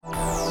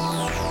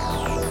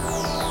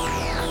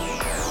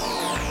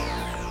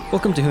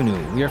Welcome to Who Knew.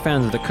 We are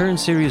fans of the current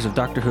series of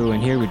Doctor Who,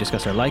 and here we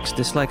discuss our likes,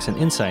 dislikes, and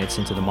insights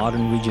into the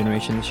modern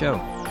regeneration of the show.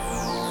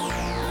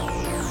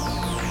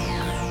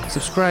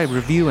 Subscribe,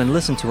 review, and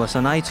listen to us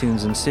on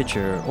iTunes and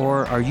Stitcher,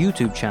 or our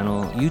YouTube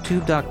channel,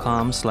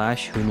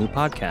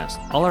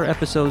 youtube.com/WhoKnewPodcast. All our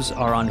episodes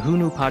are on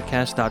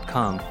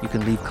WhoKnewPodcast.com. You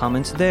can leave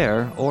comments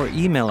there, or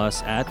email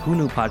us at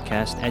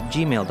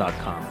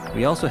WhoKnewPodcast@gmail.com.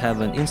 We also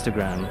have an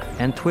Instagram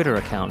and Twitter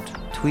account.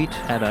 Tweet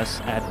at us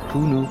at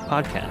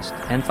WhoKnewPodcast,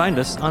 and find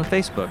us on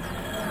Facebook.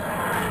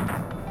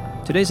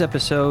 Today's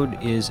episode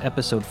is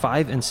episode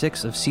 5 and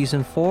 6 of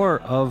season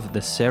 4 of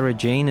the Sarah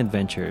Jane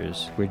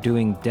Adventures. We're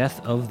doing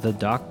Death of the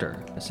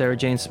Doctor. Sarah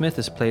Jane Smith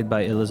is played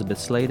by Elizabeth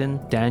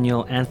Sladen.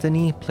 Daniel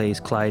Anthony plays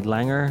Clyde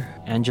Langer.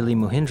 Anjali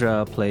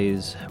Mohindra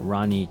plays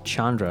Rani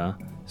Chandra.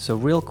 So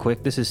real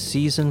quick, this is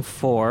season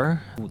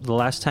 4. The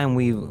last time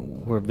we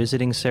were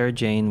visiting Sarah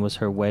Jane was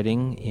her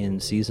wedding in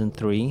season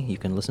 3. You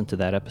can listen to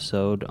that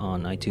episode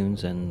on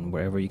iTunes and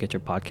wherever you get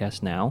your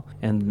podcast now.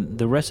 And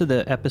the rest of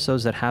the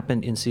episodes that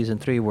happened in season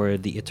 3 were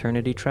the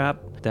Eternity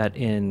Trap, that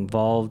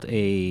involved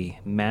a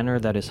manor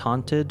that is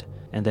haunted.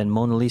 And then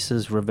Mona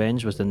Lisa's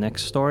Revenge was the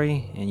next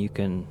story. And you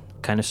can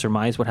kind of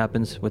surmise what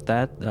happens with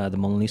that. The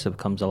Mona Lisa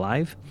becomes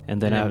alive. And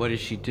then what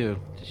does she do?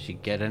 Does she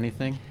get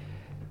anything?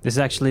 This is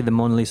actually the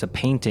Mona Lisa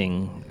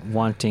painting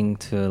wanting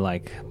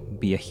to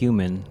be a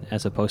human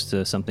as opposed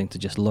to something to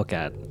just look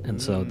at.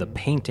 And so the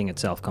painting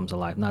itself comes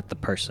alive, not the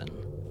person.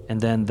 And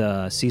then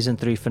the season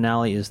 3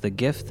 finale is The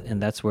Gift, and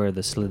that's where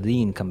the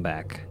Slitheen come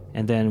back.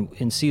 And then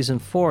in season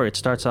 4, it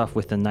starts off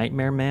with The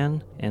Nightmare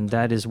Man, and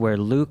that is where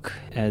Luke,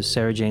 as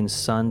Sarah Jane's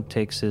son,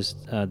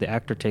 the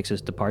actor takes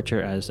his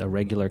departure as a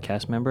regular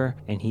cast member,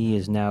 and he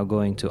is now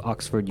going to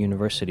Oxford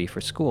University for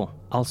school.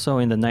 Also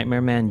in The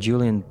Nightmare Man,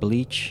 Julian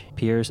Bleach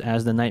appears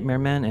as the Nightmare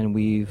Man, and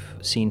we've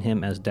seen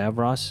him as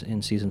Davros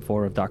in season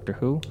 4 of Doctor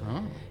Who.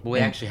 Oh, but we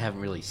actually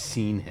haven't really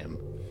seen him.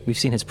 We've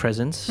seen his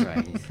presence.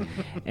 Right.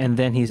 And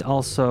then he's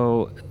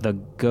also the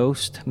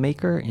Ghost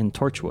Maker in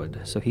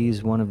Torchwood. So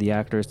he's one of the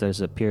actors that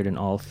has appeared in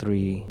all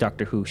 3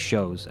 Doctor Who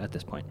shows at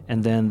this point.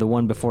 And then the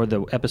one before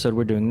the episode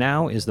we're doing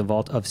now is The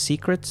Vault of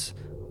Secrets,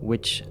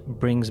 which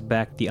brings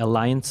back the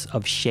Alliance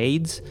of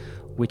Shades,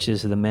 which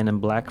is the Men in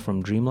Black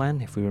from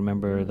Dreamland, if we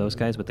remember those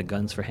guys with the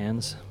guns for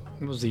hands.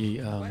 It was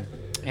the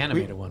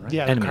animated one, right?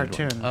 Yeah, the Animated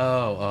cartoon.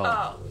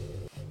 Oh.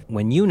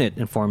 When Unit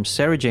informs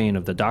Sarah Jane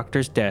of the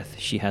Doctor's death,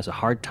 she has a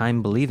hard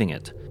time believing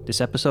it. This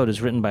episode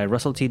is written by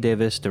Russell T.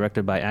 Davis,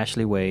 directed by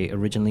Ashley Way,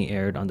 originally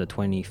aired on the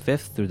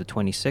 25th through the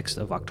 26th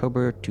of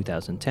October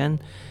 2010,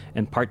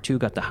 and Part 2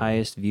 got the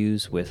highest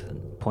views with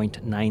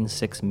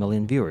 0.96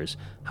 million viewers.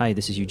 Hi,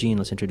 this is Eugene.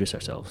 Let's introduce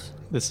ourselves.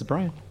 This is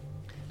Brian.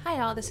 Hi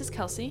all, this is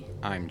Kelsey.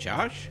 I'm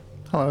Josh.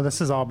 Hello, this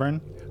is Auburn.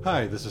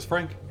 Hi, this is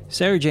Frank.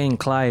 Sarah Jane,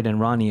 Clyde,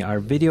 and Ronnie are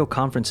video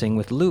conferencing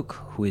with Luke,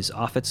 who is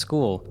off at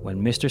school,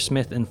 when Mr.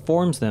 Smith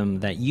informs them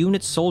that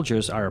Unit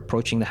soldiers are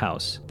approaching the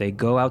house. They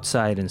go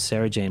outside and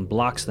Sarah Jane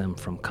blocks them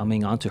from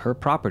coming onto her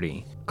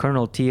property.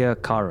 Colonel Tia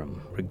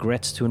Karam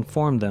regrets to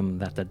inform them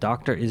that the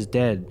Doctor is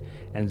dead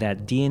and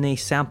that DNA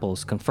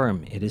samples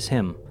confirm it is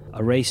him.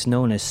 A race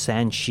known as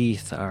Sand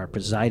Sheath are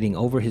presiding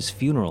over his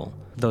funeral.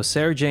 Though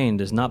Sarah Jane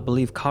does not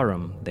believe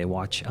Karam, they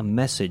watch a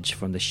message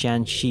from the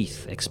Sand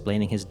Sheath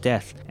explaining his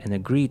death and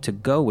agree to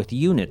go with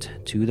Unit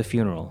to the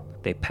funeral.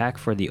 They pack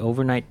for the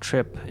overnight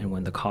trip, and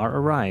when the car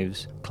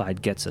arrives,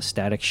 Clyde gets a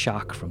static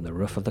shock from the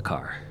roof of the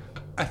car.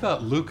 I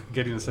thought Luke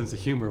getting a sense of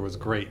humor was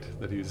great,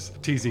 that he was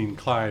teasing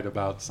Clyde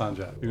about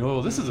Sanjay.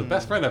 This is the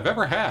best friend I've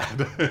ever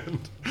had.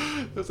 And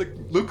it's like,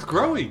 Luke's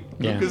growing.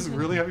 Yeah. Luke is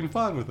really having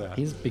fun with that.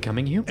 He's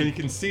becoming human. And you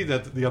can see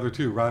that the other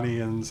two, Ronnie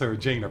and Sarah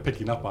Jane, are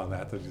picking up on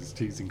that he's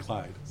teasing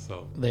Clyde.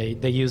 So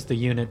They used the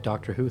Unit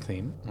Doctor Who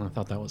theme, and I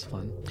thought that was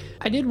fun.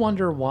 I did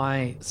wonder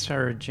why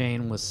Sarah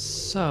Jane was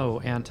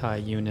so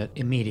anti-Unit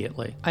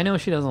immediately. I know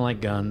she doesn't like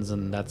guns,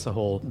 and that's a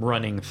whole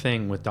running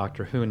thing with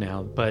Doctor Who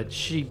now, but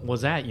she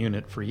was at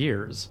Unit for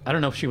years. I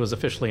don't know if she was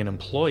officially an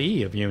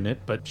employee of Unit,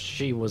 but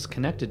she was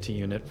connected to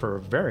Unit for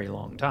a very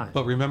long time.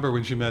 But remember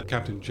when she met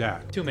Captain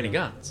Jack? Too many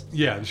guns.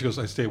 Yeah, and she goes,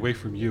 I stay away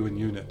from you and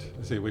Unit.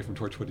 I stay away from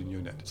Torchwood and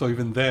Unit. So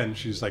even then,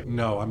 she's like,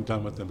 no, I'm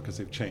done with them because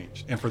they've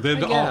changed. And for them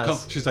to all come,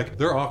 she's like,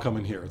 they're all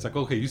coming here. It's like,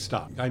 okay, you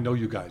stop. I know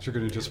you guys. You're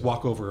going to just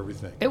walk over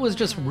everything. It was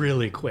just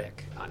really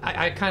quick.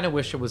 I kind of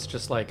wish it was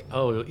just like,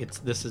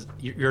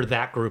 you're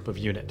that group of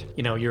Unit.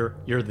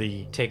 You're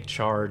the take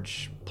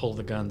charge, pull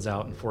the guns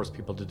out, and force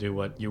people to do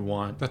what you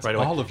want. That's right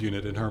all away. of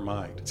Unit in her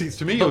mind. See,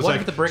 to me, But it was what like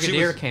if the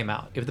Brigadier came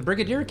out? If the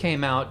Brigadier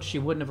came out, she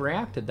wouldn't have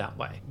reacted that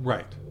way.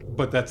 Right.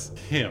 But that's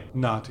him,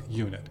 not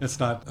Unit. It's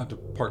not a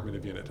department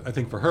of Unit. I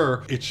think for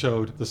her, it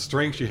showed the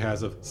strength she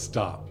has of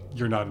stop.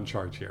 You're not in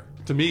charge here.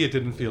 To me, it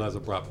didn't feel as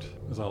abrupt,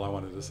 is all I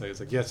wanted to say. It's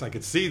like, yes, I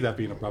could see that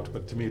being abrupt,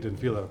 but to me, it didn't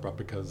feel that abrupt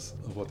because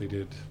of what they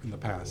did in the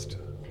past.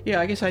 Yeah,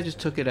 I guess I just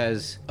took it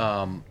as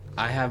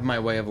I have my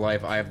way of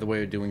life. I have the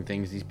way of doing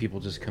things. These people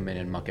just come in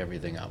and muck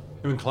everything up.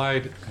 When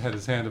Clyde had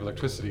his hand of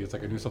electricity, it's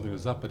like I knew something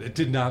was up, but it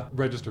did not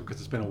register because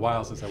it's been a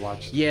while since I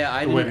watched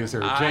Yeah, The Wedding of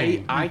Sarah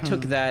Jane. I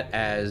took that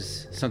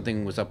as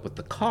something was up with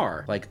the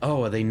car. Like,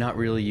 oh, are they not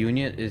really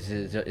Unit? Is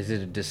it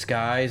a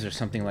disguise or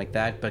something like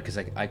that? Because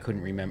I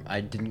couldn't remember.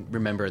 I didn't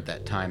remember at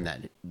that time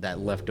that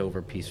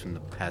leftover piece from the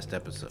past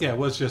episode. Yeah, it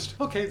was just,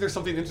 okay, there's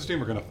something interesting.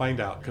 We're going to find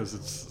out because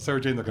it's Sarah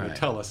Jane. They're going Right. to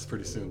tell us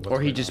pretty soon. what's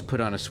Or he going just on.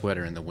 put on a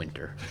sweater in the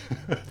winter.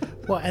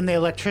 Well, and the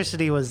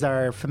electricity was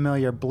our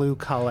familiar blue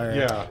color.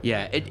 Yeah.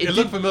 Yeah, It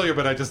looked familiar,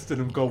 but I just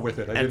didn't go with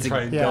it. I didn't That's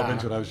try and yeah. delve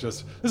into it. I was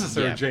just, this is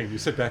Sarah Yeah. Jane. You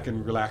sit back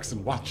and relax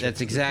and watch it.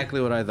 That's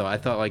exactly what I thought. I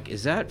thought, like,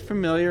 is that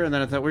familiar? And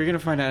then I thought, we're going to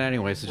find out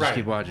anyway, so just Right.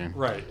 keep watching.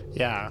 Right.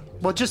 Yeah.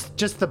 Well,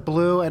 just the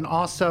blue, and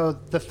also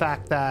the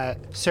fact that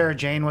Sarah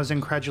Jane was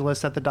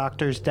incredulous at the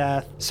doctor's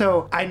death.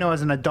 So I know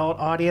as an adult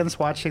audience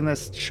watching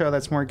this show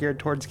that's more geared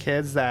towards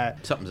kids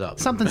that Something's up.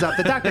 something's up.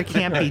 The doctor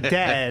can't be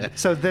dead.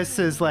 So this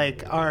is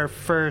like our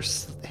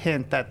first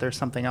hint that there's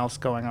something else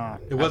going on.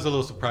 It was a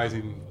little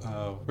surprising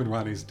when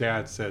Ronnie's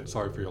dad said,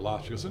 sorry for your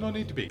loss. She goes, no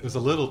need to be. It was a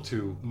little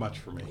too much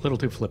for me. A little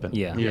too flippant.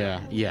 Yeah.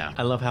 Yeah.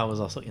 I love how it was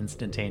also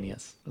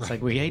instantaneous. It's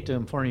like, we hate to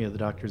inform you the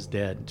doctor's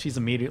dead. She's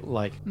immediately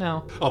like,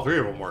 no. All three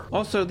of them were.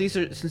 Also,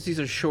 since these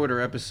are shorter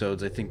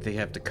episodes, I think they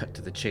have to cut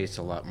to the chase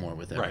a lot more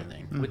with Right.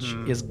 everything. Which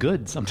is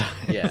good sometimes.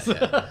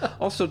 Yeah.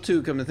 Also,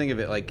 too, come to think of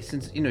it, like,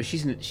 since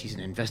she's an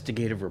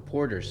investigative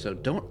reporter, so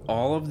don't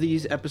all of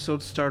these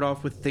episodes start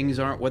off with things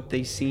aren't what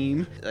they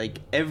seem? Like,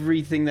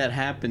 everything that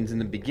happens in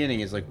the beginning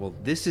is like, well,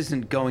 this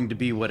isn't going to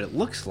be what it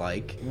looks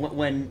like.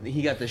 When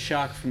he got the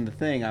shock from the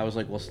thing, I was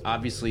like, well,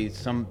 obviously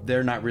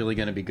they're not really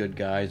going to be good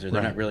guys, or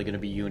they're not really going to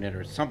be Unit,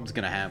 or something's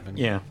going to happen.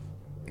 Yeah.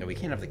 No, we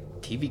can't have the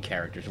TV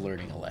characters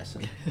learning a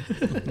lesson.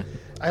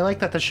 I like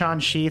that the Sean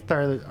Sheath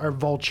are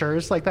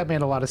vultures. Like that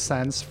made a lot of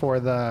sense for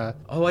the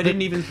Oh, I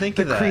didn't even think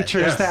the of that.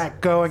 creatures Yes. that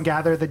go and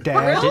gather the dead.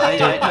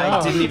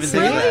 I didn't even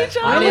think of Really, that.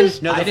 John? I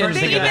didn't, No, the I didn't first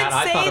They think of even that.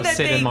 I say thought of that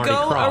Sid they and Marty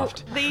go.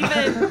 Croft. They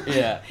even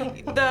Yeah.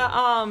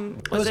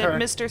 was was it her.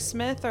 Mr.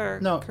 Smith or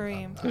No.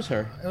 Kareem? Who's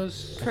her? It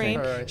was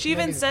Kareem. She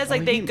even maybe- says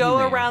like they you go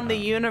may have around the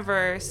that.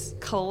 universe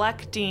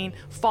collecting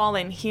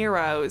fallen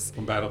heroes,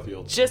 From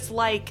Battlefield. just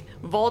like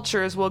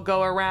vultures will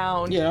go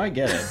around. Yeah, I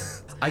get it.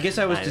 I guess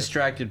I was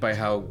distracted by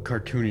how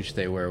cartoonish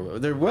they were.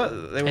 They were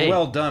Hey.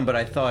 well done, but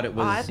I thought it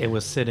was. It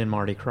was Sid and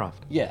Marty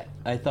Croft. Yeah,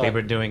 I thought. They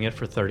were doing it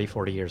for 30,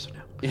 40 years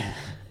now.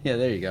 Yeah,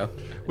 there you go.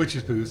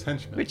 Witchy Pooh's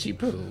henchman. Witchy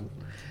Poo.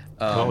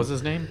 What was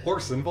his name?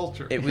 Horse and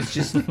vulture. It was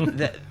just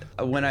that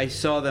when I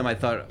saw them, I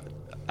thought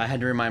I had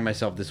to remind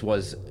myself this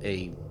was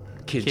a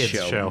kids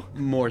show,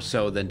 more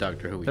so than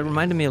Doctor Who. That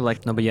reminded me of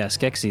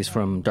Skeksis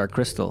from Dark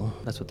Crystal.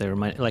 That's what they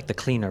remind, like the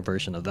cleaner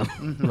version of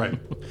them. Right.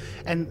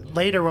 And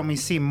later when we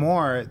see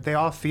more, they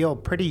all feel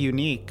pretty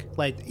unique.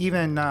 Like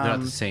even They're not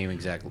the same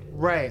exactly.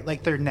 right,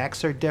 like their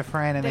necks are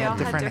different and They they all have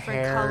had different, different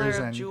hairs color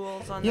of and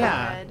jewels on their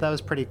yeah, head. that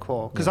was pretty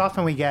cool. Because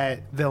often we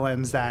get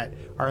villains that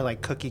are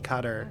like cookie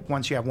cutter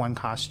once you have one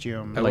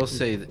costume. I will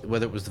say that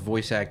whether it was the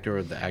voice actor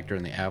or the actor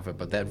in the outfit,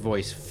 but that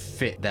voice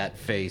fit that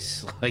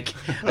face. Like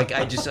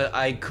I just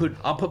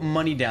I'll put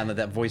money down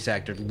that voice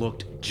actor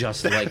looked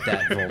just like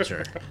that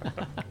vulture.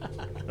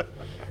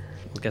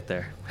 We'll get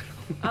there.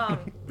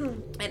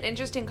 An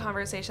interesting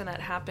conversation that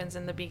happens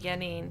in the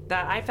beginning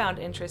that I found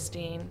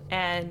interesting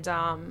and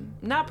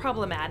not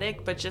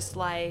problematic, but just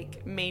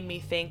like made me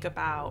think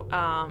about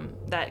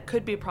that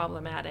could be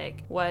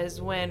problematic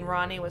was when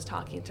Ronnie was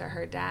talking to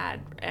her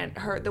dad, and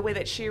the way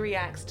that she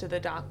reacts to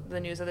the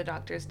news of the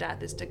doctor's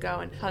death is to go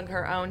and hug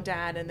her own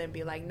dad and then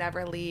be like,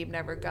 never leave,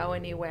 never go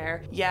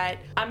anywhere. Yet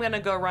I'm gonna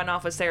go run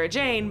off with Sarah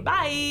Jane.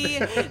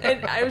 Bye.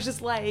 And I was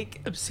just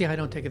like, See, I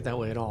don't take it that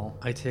way at all.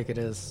 I take it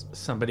as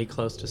somebody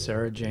close to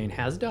Sarah Jane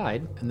has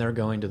died and they're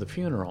going to the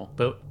funeral.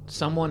 But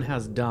someone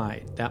has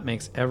died. That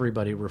makes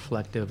everybody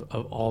reflective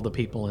of all the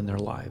people in their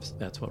lives.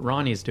 That's what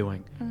Ronnie's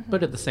doing.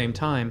 But at the same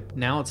time,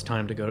 now it's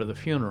time to go to the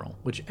funeral,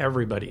 which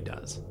everybody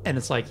does. And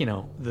it's like,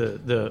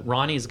 the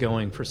Ronnie's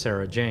going for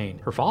Sarah Jane.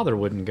 Her father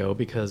wouldn't go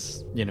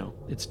because,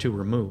 it's too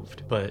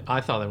removed. But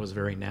I thought that was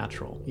very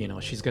natural.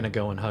 She's going to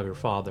go and hug her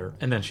father,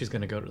 and then she's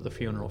going to go to the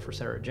funeral for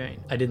Sarah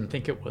Jane. I didn't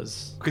think it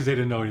was... Because they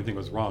didn't know anything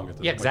was wrong at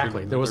the Yeah,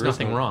 exactly. There was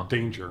nothing no wrong.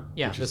 danger.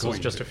 Yeah, which is this was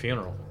going just to. a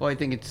funeral. Well, I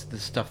think it's the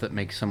stuff that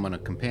makes someone a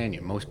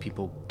companion. Most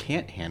people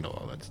can't handle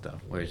all that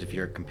stuff. Whereas if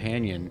you're a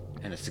companion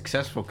and a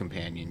successful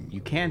companion,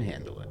 you can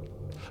handle it.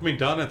 I mean,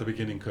 Donna at the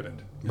beginning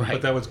couldn't. Right.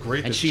 But that was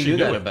great And that she knew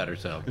that it. about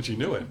herself. And she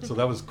knew it. So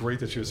that was great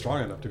that she was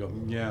strong enough to go,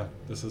 yeah,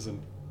 this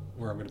isn't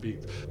where I'm going to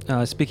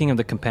be. Speaking of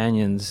the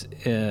companions,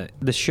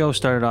 the show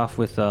started off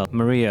with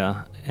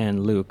Maria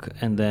and Luke,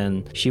 and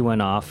then she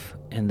went off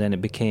and then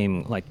it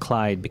became like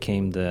Clyde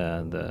became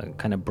the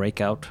kind of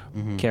breakout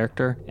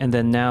character. And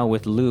then now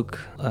with Luke,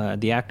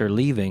 the actor,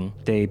 leaving,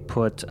 they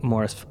put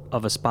more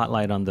of a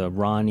spotlight on the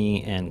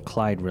Ronnie and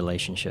Clyde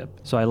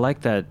relationship. So I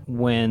like that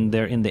when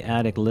they're in the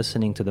attic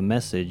listening to the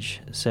message,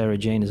 Sarah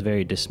Jane is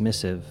very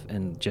dismissive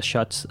and just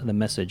shuts the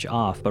message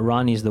off. But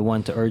Ronnie's the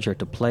one to urge her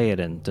to play it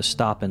and to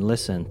stop and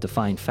listen, to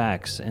find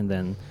facts. And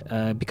then,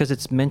 because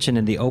it's mentioned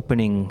in the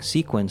opening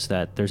sequence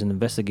that there's an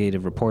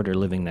investigative reporter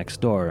living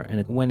next door,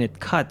 and when it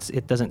cuts,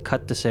 it doesn't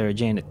cut to Sarah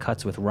Jane, it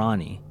cuts with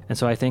Ronnie. And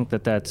so I think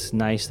that that's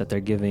nice that they're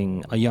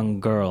giving a young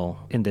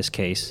girl, in this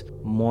case,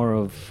 more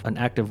of an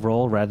active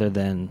role rather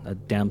than a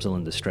damsel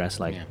in distress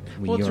like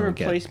we Well, it's a usually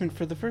get. replacement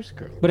for the first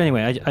girl. But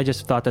anyway, I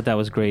just thought that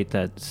was great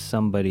that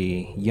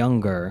somebody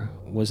younger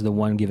was the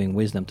one giving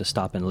wisdom to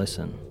stop and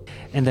listen.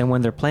 And then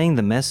when they're playing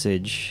the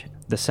message,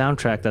 the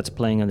soundtrack that's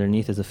playing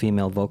underneath is a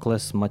female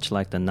vocalist, much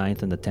like the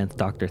 9th and the 10th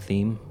Doctor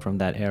theme from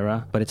that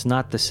era. But it's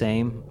not the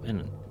same,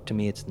 and to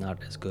me it's not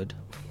as good.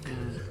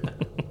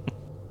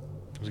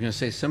 I was going to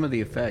say, some of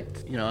the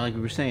effect, like we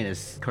were saying,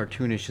 as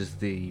cartoonish as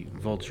the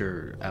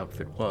Vulture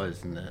outfit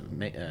was, and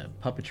the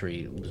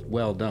puppetry was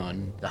well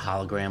done. The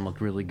hologram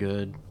looked really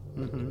good.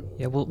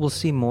 Yeah, we'll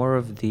see more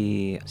of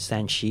the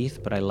sand sheath,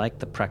 but I like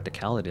the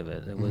practicality of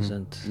it. It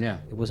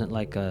wasn't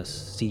like a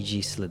CG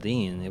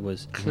Slitheen. It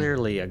was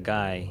clearly a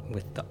guy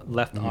with the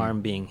left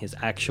arm being his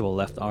actual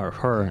left arm,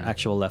 her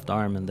actual left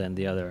arm, and then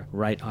the other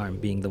right arm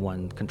being the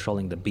one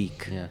controlling the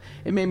beak. Yeah,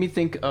 it made me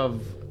think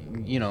of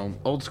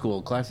old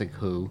school classic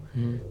Who,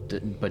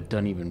 but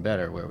done even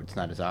better, where it's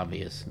not as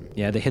obvious.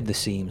 Yeah, they hid the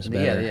seams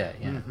better.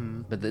 Yeah.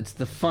 But it's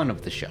the fun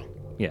of the show.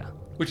 Yeah.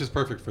 Which is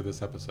perfect for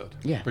this episode.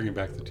 Yeah. Bringing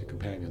back the two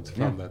companions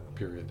from that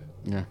period.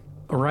 Yeah.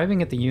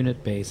 Arriving at the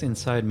unit base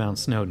inside Mount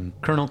Snowdon,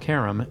 Colonel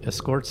Karam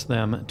escorts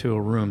them to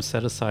a room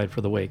set aside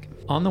for the wake.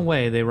 On the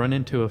way, they run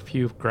into a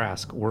few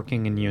Grask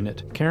working in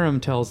unit. Karam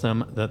tells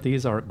them that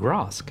these are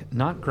Grosk,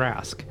 not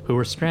Grask, who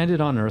were stranded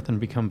on Earth and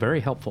become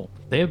very helpful.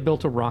 They have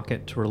built a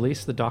rocket to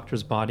release the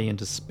Doctor's body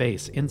into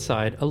space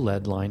inside a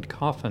lead-lined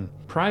coffin.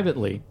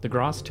 Privately, the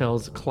Grosk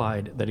tells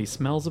Clyde that he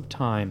smells of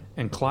time,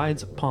 and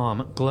Clyde's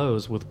palm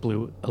glows with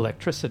blue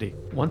electricity.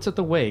 Once at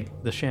the wake,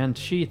 the Sand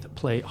Sheath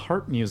play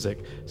harp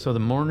music so the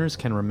mourners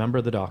can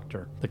remember the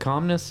Doctor. The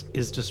calmness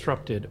is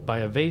disrupted by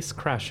a vase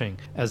crashing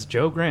as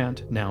Jo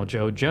Grant, now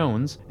Jo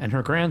Jones, and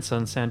her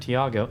grandson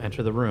Santiago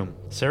enter the room.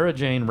 Sarah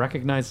Jane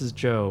recognizes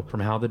Jo from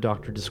how the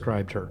Doctor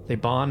described her. They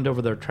bond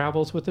over their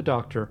travels with the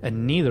Doctor,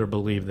 and neither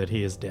believe that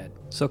he is dead.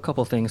 So a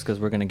couple things, because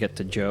we're going to get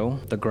to Jo.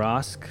 The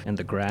Grosk and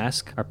the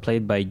Grask are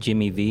played by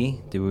Jimmy V.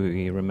 Do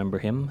we remember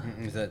him?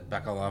 Is that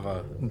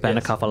Bakalava?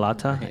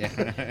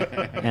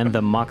 Banakafalata. And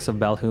the Mox of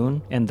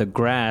Balhoun. And the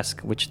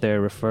Grask, which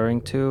they're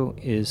referring to,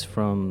 is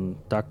from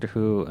Doctor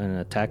Who, An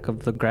Attack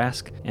of the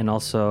Grask, and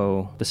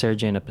also the Sarah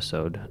Jane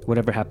episode,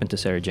 Whatever Happened to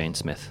Sarah Jane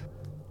Smith.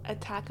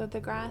 Attack of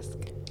the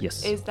Grask?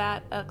 Yes. Is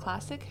that a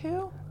classic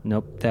Who?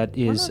 Nope, that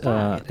is...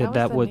 That was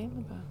that the would...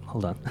 name of it.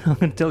 Hold on, I'm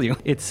going to tell you.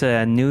 It's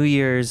a New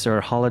Year's or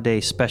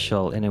holiday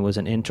special, and it was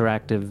an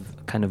interactive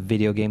kind of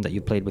video game that you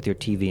played with your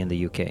TV in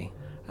the UK.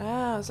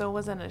 Oh, so it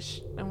wasn't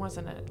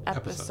an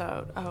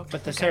episode. Oh, okay.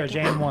 But the Sarah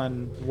Jane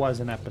one was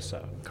an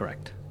episode.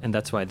 Correct. And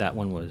that's why that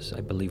one was,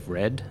 I believe,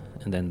 red,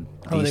 and then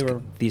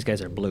Oh, these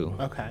guys are blue.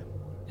 Okay.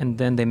 And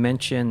then they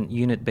mention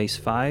Unit Base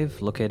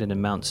 5, located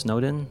in Mount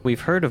Snowdon.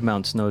 We've heard of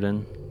Mount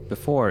Snowdon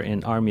before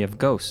in Army of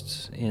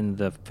Ghosts, in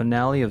the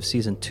finale of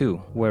Season 2,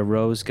 where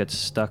Rose gets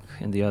stuck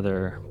in the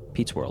other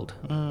Pete's world.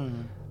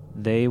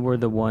 They were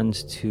the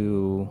ones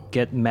to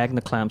get magna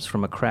clamps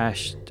from a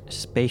crashed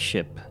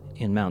spaceship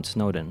in Mount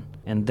Snowdon.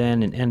 And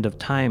then in End of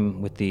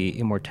Time with the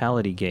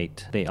Immortality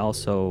Gate, they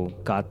also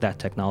got that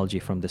technology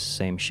from this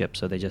same ship.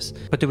 So they just...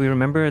 But do we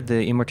remember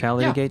the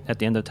Immortality Gate at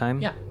the End of Time?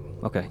 Yeah.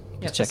 Okay.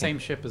 Yeah, Just the checking. same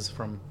ship as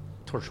from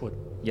Torchwood.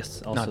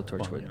 Yes, also Not-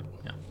 Torchwood. well,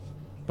 yeah.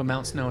 But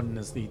Mount Snowdon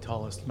is the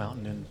tallest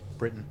mountain in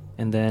Britain.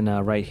 And then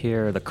right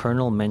here, the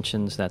Colonel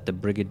mentions that the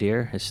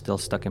Brigadier is still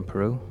stuck in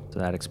Peru. So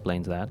that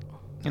explains that.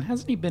 And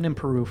hasn't he been in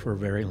Peru for a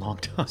very long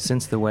time?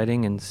 Since the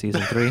wedding in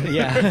Season 3.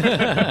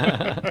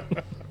 Yeah.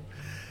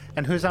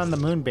 And who's on the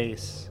moon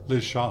base?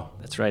 Liz Shaw.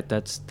 That's right.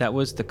 That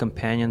was the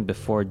companion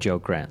before Jo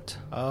Grant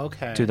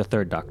Okay. to the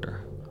Third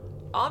Doctor.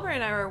 Aubrey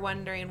and I were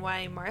wondering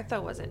why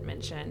Martha wasn't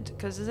mentioned,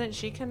 because isn't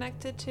she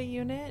connected to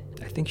Unit?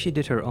 I think she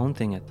did her own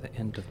thing at the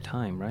End of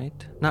Time,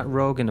 right? Not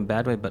rogue in a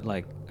bad way, but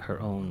like her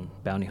own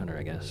bounty hunter,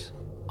 I guess.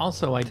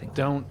 Also, I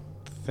don't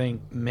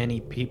think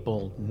many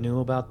people knew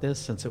about this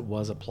since it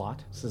was a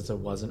plot, since it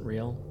wasn't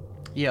real.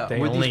 Yeah, They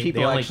were only- these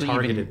people they only actually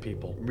targeted even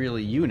people.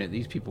 really Unit?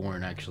 These people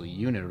weren't actually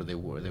Unit, or they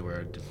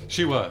were.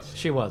 She was.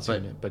 She was But-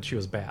 in it, but she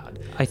was bad.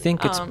 I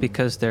think it's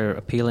because they're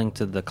appealing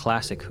to the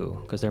classic Who,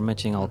 because they're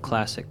mentioning all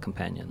classic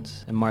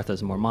companions, and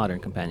Martha's a more modern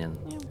companion.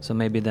 So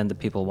maybe then the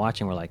people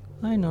watching were like,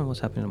 I know what's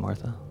happening to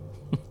Martha.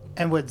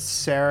 And would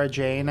Sarah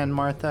Jane and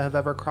Martha have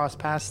ever crossed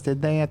paths?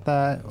 Did they at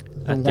the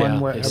one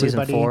where Season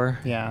everybody? 4.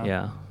 Yeah.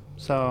 Yeah.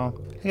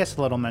 So I guess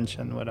a little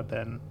mention would have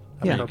been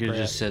Yeah. You could appropriate. have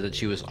just said that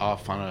she was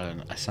off on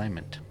an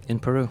assignment. In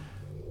Peru.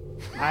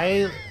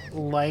 I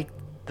liked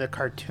the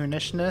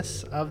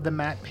cartoonishness of the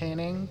matte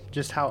painting,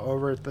 just how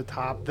over the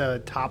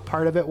top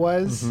part of it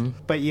was.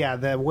 But yeah,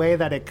 the way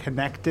that it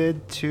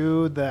connected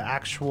to the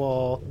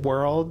actual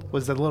world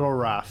was a little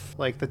rough.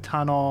 Like the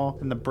tunnel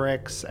and the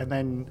bricks, and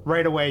then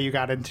right away you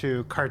got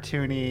into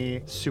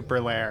cartoony super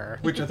lair.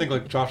 Which I think,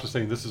 like Josh was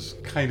saying, this is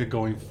kind of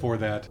going for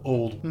that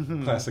old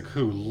classic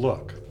Who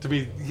look. To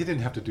me, you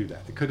didn't have to do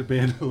that. It could have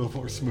been a little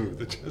more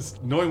smooth. It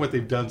just, knowing what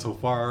they've done so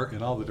far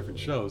in all the different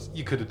shows,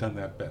 you could have done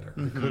that better.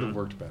 It could have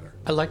worked better.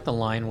 I like the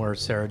line where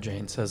Sarah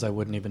Jane says, "I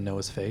wouldn't even know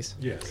his face."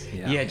 Yes.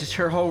 Yeah, just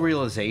her whole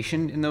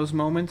realization in those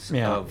moments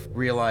Yeah. of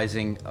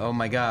realizing, oh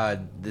my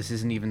God, this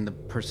isn't even the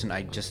person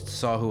I just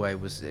saw who I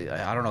was.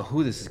 I don't know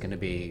who this is going to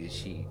be.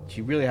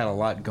 She really had a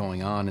lot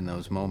going on in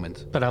those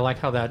moments. But I like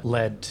how that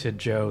led to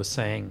Joe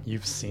saying,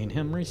 "You've seen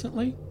him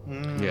recently?"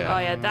 Yeah. Oh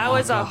yeah, that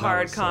was a that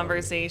hard was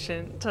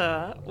conversation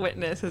to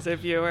witness as a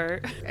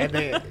viewer.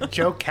 And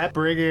Joe kept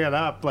bringing it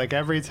up, like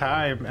every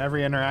time,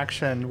 every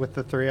interaction with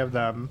the three of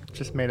them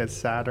just made it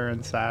sadder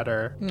and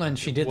sadder. And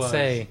she did Was.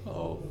 say,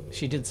 Oh.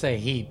 she did say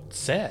he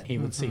said he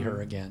would see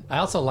her again. I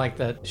also like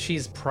that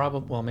she's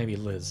probably, well, maybe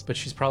Liz, but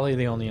she's probably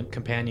the only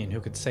companion who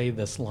could say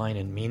this line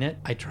and mean it.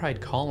 "I tried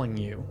calling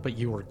you, but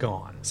you were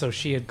gone." So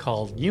she had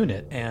called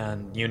Unit,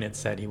 and Unit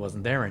said he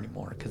wasn't there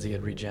anymore because he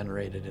had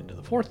regenerated into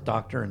the Fourth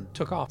Doctor and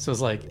took off. So it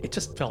was like, it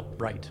just felt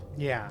right.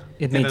 Yeah.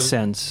 It And made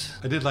sense.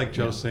 I did like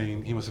Joe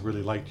saying he must have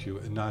really liked you,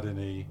 and not in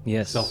a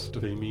Yes.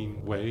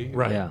 self-defaming way.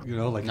 Right. Yeah. You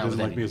know, like he Not doesn't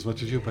with like me as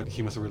much as you, but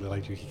he must have really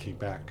liked you. He came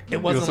back.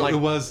 It wasn't so like- it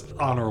was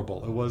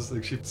honorable. It was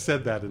like she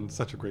said that in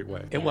such a great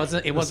way. It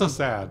wasn't. It It's so wasn't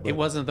sad, It but-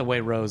 wasn't the way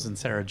Rose and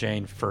Sarah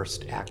Jane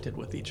first acted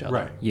with each other.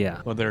 Right.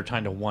 Yeah. Well, they were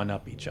trying to one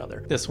up each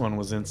other. This one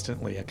was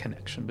instantly a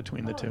connection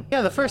between the two.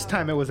 Yeah, the first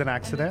time it was an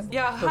accident.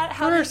 Yeah, The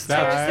how did first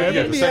Sarah time- say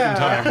Yeah, it? the Yeah.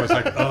 second time was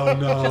like, oh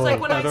no. She was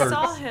like, when I that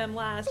saw hurts. him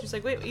last, she was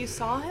like, wait, you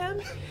saw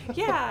him?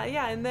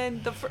 Yeah, and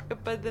then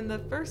but then the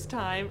first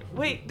time,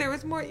 wait, there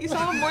was more. You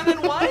saw him more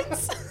than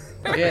once?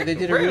 Yeah, they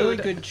did a really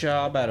Rude. good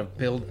job out of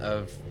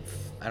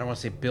I don't want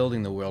to say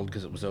building the world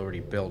because it was already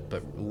built,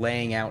 but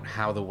laying out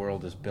how the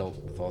world is built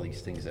with all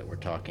these things that we're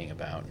talking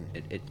about.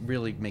 And it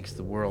really makes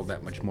the world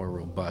that much more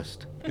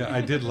robust. Yeah, I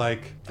did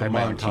like the I'd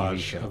buy a TV montage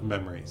show. of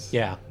memories.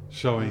 Yeah.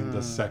 Showing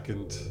the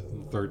second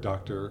and third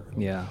Doctor.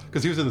 Yeah.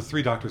 Because he was in the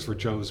Three Doctors for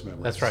Joe's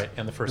memories. That's right,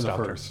 and the first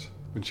Doctor. First,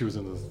 when she was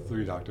in the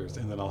Three Doctors,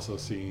 and then also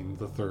seeing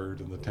the third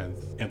and the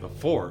 10th and the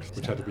fourth,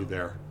 which had to be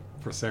there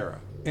for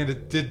Sarah.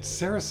 And did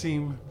Sarah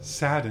seem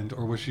saddened,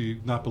 or was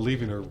she not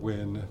believing her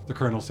when the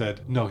Colonel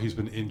said, "No, he's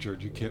been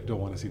injured. You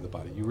don't want to see the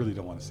body. You really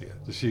don't want to see it."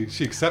 So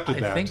she accepted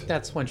that. I think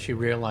that's when she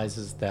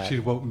realizes that. She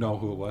won't know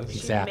who it was.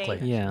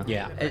 Exactly. made- Yeah.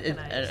 Yeah. And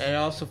I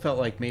also felt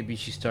like maybe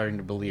she's starting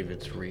to believe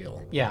it's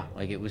real. Yeah.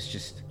 Like it was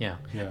just. Yeah.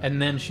 Yeah.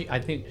 And then I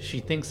think she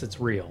thinks it's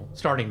real,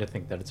 starting to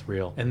think that it's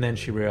real. And then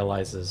she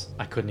realizes,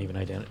 I couldn't even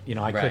I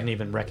couldn't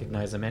even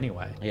recognize him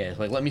anyway. Yeah, it's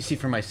like, let me see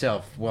for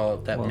myself. Well,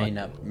 that may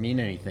not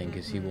mean anything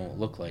because he won't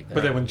look like that.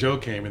 But then when Joe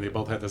came and they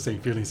both had the same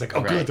feeling, he's like,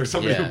 "Oh, Right. good, there's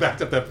somebody Yeah. who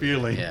backed up that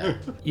feeling." Yeah.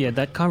 Yeah,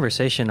 that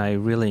conversation I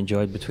really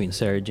enjoyed between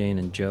Sarah Jane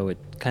and Joe. It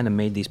kind of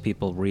made these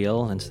people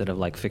real instead of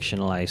like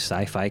fictionalized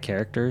sci-fi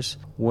characters.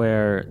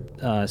 Where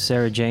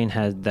Sarah Jane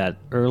had that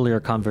earlier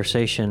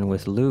conversation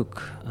with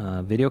Luke,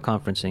 video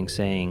conferencing,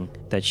 saying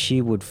that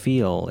she would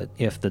feel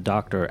if the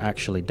Doctor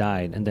actually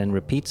died, and then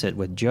repeats it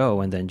with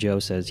Joe, and then Joe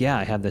says, "Yeah,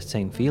 I have the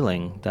same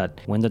feeling that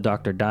when the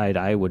Doctor died,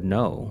 I would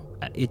know."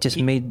 It just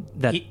made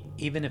that.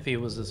 Even if he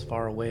was as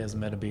far away as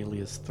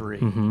Metabelius 3,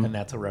 Mm-hmm. and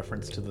that's a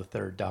reference to the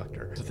Third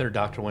Doctor. The Third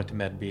Doctor went to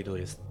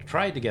Metabelius,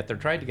 tried to get there,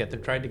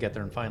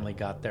 and finally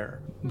got there.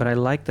 But I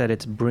like that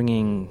it's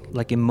bringing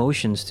like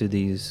emotions to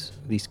these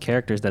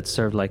characters that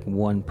serve like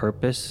one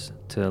purpose,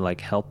 to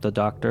like help the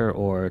Doctor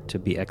or to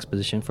be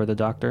exposition for the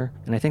Doctor.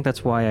 And I think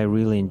that's why I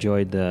really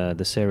enjoyed the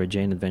Sarah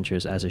Jane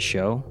Adventures as a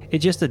show. It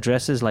just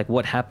addresses like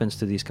what happens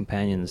to these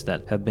companions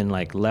that have been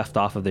like left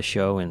off of the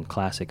show in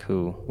classic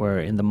Who, where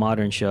in the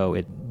modern show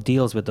it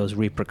deals with those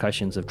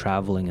repercussions of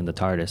traveling in the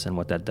TARDIS and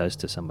what that does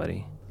to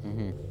somebody.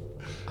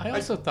 I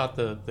also thought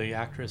the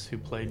actress who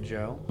played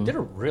Jo did a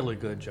really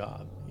good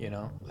job,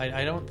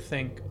 I don't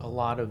think a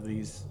lot of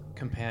these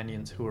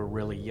companions who are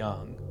really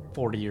young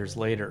 40 years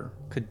later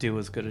could do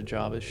as good a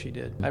job as she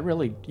did. I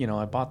really,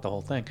 I bought the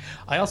whole thing.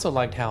 I also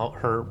liked how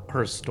her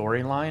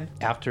storyline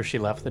after she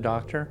left the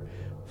Doctor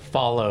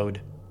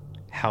followed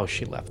how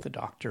she left the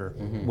Doctor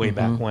way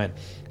back when.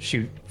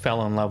 She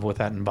fell in love with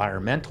that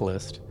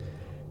environmentalist,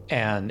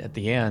 and at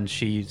the end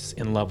she's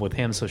in love with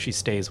him, so she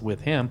stays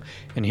with him.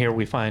 And here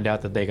we find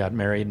out that they got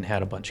married and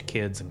had a bunch of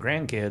kids and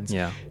grandkids.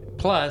 Yeah.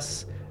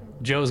 Plus,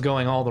 Joe's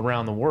going all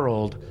around the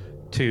world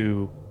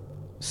to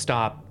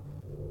stop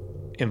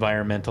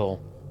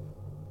environmental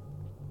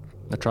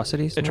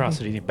Atrocities?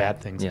 maybe? bad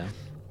things. Yeah.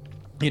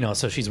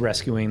 So she's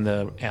rescuing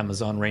the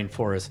Amazon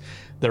rainforest.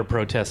 They're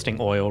protesting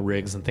oil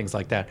rigs and things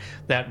like that.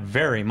 That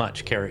very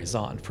much carries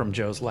on from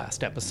Joe's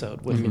last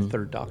episode with the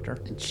Third Doctor.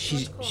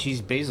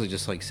 She's basically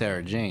just like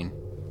Sarah Jane.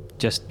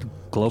 Just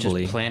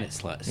globally.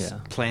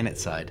 Just planet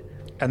side.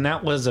 And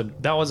that was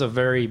a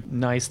very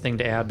nice thing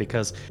to add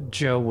because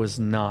Jo was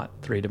not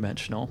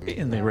three-dimensional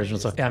in the original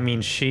stuff. I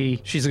mean,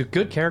 she's a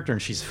good character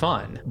and she's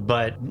fun,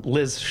 but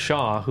Liz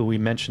Shaw, who we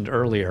mentioned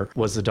earlier,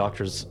 was the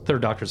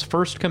third Doctor's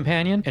first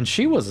companion, and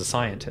she was a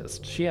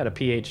scientist. She had a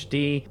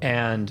PhD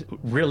and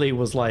really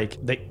was like,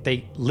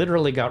 they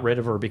literally got rid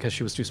of her because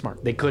she was too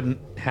smart. They couldn't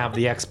have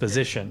the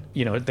exposition.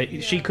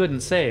 She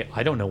couldn't say,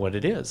 I don't know what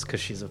it is, because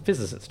she's a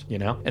physicist,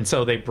 And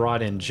so they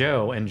brought in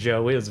Jo, and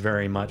Jo is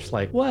very much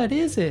like, what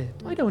is it?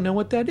 I don't know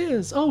what that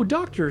is. Oh,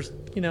 doctors,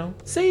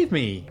 save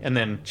me. And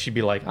then she'd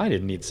be like, I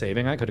didn't need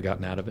saving. I could have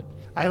gotten out of it.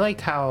 I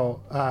liked how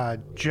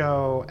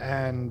Jo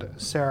and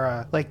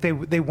Sarah, like they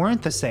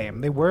weren't the same.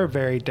 They were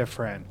very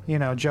different.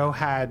 Jo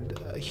had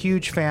a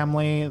huge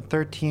family,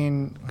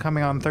 13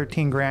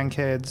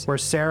 grandkids, where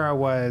Sarah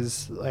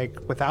was like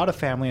without a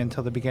family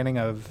until the beginning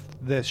of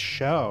this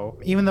show.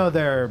 Even though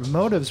their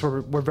motives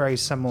were very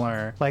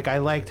similar, like I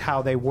liked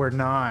how they were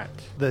not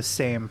the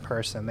same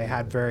person. They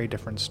had very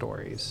different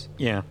stories.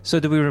 Yeah. So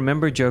do we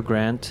remember Jo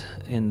Grant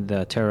in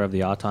the Terror of the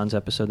Autons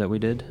episode that we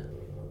did?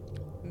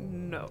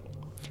 No.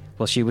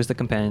 Well, she was the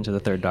companion to the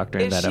third Doctor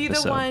in that Is she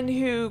episode. the one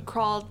who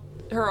crawled?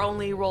 Her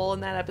only role in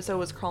that episode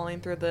was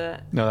crawling through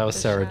the. No, that was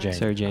the Sarah shaft? Jane.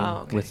 Sarah Jane Oh,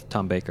 okay. with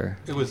Tom Baker.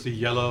 It was the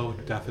yellow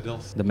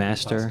daffodils. The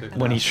Master. Plastic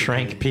When he plastic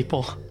shrank thing.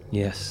 people,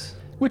 Yes.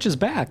 which is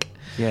back.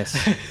 Yes.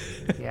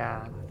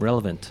 Yeah.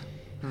 Relevant.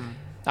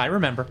 I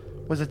remember.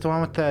 Was it the one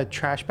with the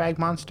trash bag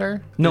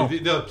monster? No.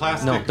 The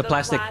plastic. No, the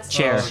plastic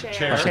chair. chair.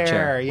 Plastic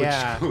Chair, Which-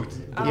 yeah.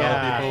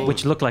 Yeah.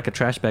 Which looked like a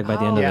trash bag by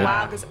the end of Yeah. it.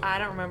 Wow, because I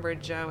don't remember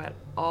Jo at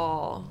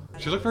all.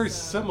 She looked very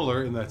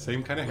similar in that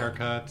same kind of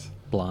haircut.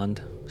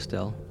 Blonde,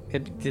 still.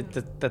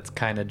 That's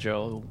kind of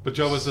Jo. But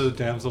Jo was a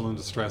damsel in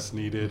distress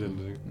needed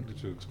and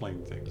to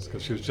explain things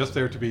because she was just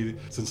there to be,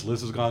 since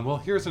Liz was gone, well,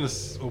 here's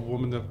a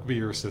woman that could be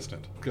your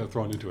assistant,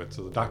 thrown into it.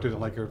 So the doctor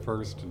didn't like her at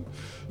first. And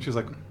she was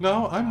like,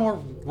 no, I'm more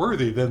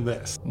worthy than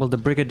this. Well, the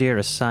Brigadier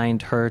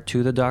assigned her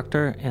to the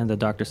Doctor, and the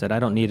Doctor said, I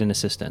don't need an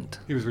assistant.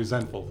 He was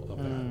resentful of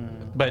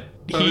that. But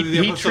the he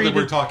episode that treated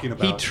we're talking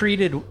about.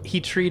 he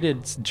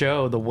treated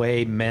Jo the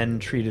way men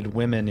treated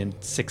women in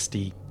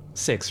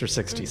 66 or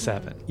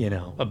 67,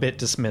 a bit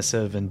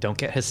dismissive and don't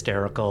get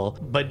hysterical.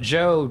 But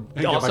Jo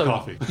Hey, get my also,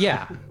 coffee.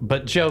 yeah,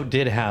 but Jo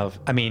did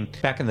have,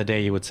 back in the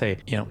day you would say,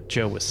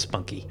 Jo was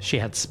spunky. She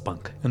had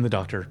spunk, and the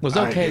Doctor was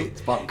okay. hate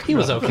spunk. He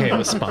was okay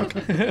with spunk.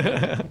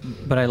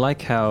 But I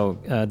like how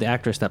the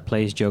actress that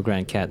plays Jo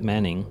Grant, Kat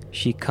Manning,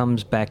 she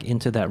comes back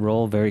into that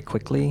role very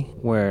quickly,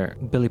 where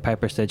Billie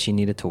Piper said she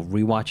needed to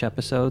rewatch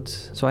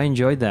episodes. So I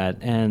enjoyed that,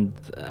 and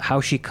how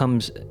she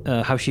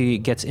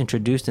gets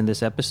introduced in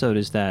this episode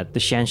is that the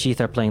Sheath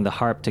are playing the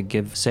harp to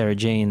give Sarah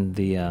Jane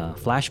the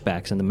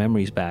flashbacks and the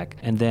memories back,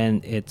 and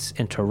then it's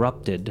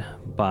interrupted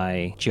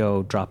by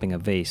Jo dropping a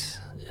vase.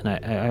 And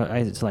I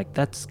it's like,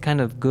 that's kind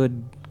of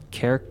good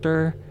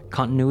character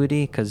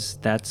continuity, because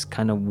that's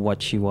kind of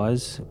what she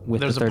was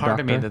with There's the a third part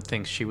Doctor. of me that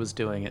thinks she was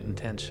doing it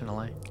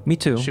intentionally. Me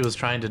too. She was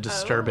trying to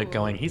disturb it,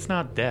 going, he's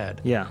not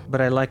dead. Yeah,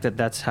 but I like that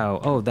that's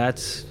how,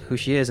 that's who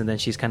she is, and then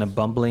she's kind of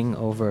bumbling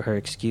over her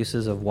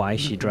excuses of why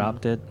she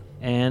dropped it.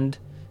 And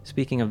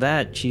speaking of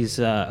that, she's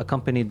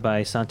accompanied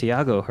by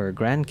Santiago, her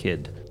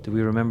grandkid. Do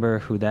we remember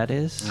who that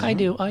is? I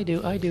do.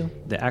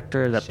 The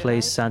actor that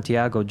plays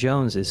Santiago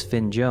Jones is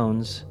Finn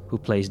Jones, who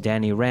plays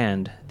Danny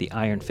Rand, the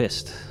Iron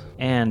Fist,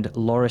 and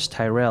Loras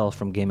Tyrell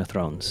from Game of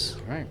Thrones.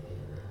 Right.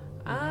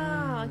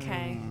 Oh,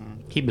 okay.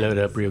 He blowed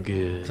up real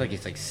good. It's like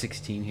he's like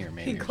 16 here,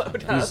 maybe. He or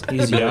glowed something. up.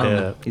 He's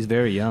young. He's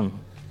very young.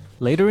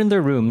 Later in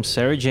their room,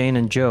 Sarah Jane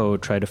and Jo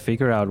try to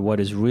figure out what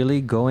is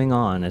really going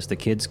on as the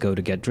kids go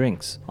to get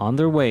drinks. On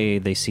their way,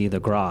 they see the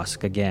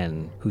Grosk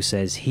again, who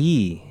says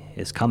he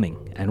is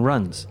coming and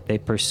runs. They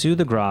pursue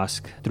the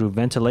Grosk through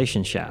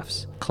ventilation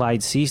shafts.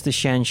 Clyde sees the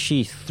Shan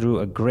Sheath through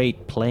a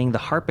grate playing the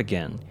harp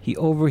again. He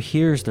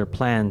overhears their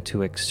plan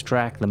to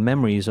extract the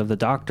memories of the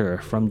Doctor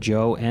from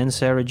Jo and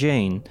Sarah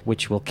Jane,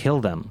 which will kill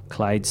them.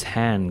 Clyde's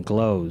hand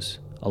glows,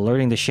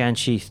 alerting the Shan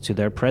Sheath to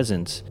their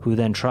presence, who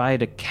then try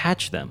to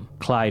catch them.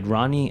 Clyde,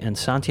 Ronnie, and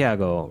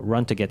Santiago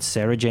run to get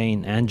Sarah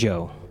Jane and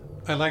Jo.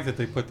 I like that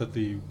they put that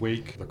the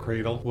wake, the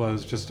cradle,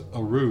 was just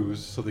a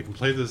ruse so they can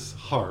play this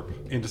harp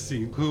and to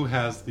see who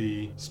has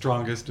the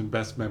strongest and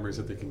best memories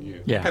that they can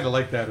use. Yeah. I kind of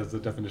like that as the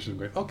definition of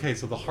going, okay,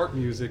 so the harp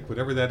music,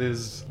 whatever that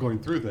is going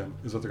through them,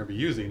 is what they're going to be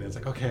using. And it's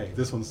like, okay,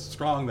 this one's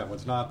strong, that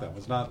one's not,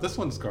 this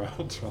one's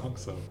strong.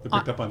 So they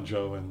picked up on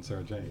Jo and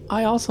Sarah Jane.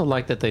 I also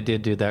like that they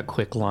did do that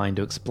quick line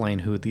to explain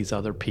who these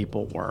other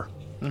people were.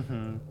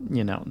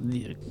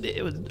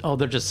 It was,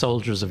 they're just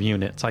soldiers of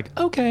unit. It's like,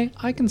 okay,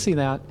 I can see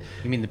that.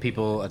 You mean the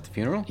people at the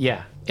funeral?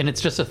 Yeah. And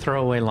it's just a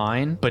throwaway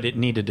line, but it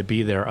needed to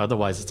be there.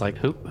 Otherwise, it's like,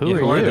 who Yeah,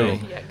 are you? they?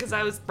 Yeah, because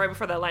I was right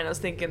before that line. I was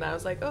thinking, I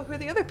was like, oh, who are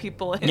the other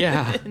people in,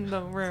 Yeah. in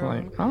the It's room?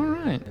 like, all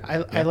right.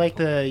 I like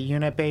the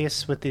unit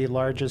base with the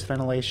largest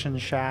ventilation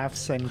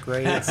shafts and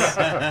grates.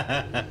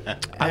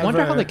 I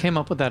wonder how they came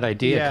up with that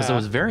idea because it Yeah.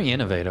 was very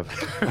innovative.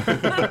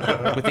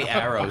 With the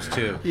arrows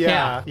too.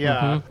 Yeah,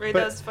 yeah. Right, But-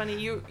 that was funny.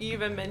 You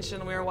even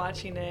mentioned we were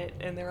watching it,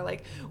 and they were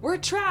like, "We're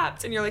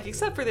trapped," and you're like,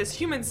 "Except for this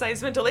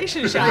human-sized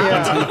ventilation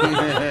shaft."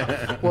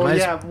 Yeah. Well, Might as-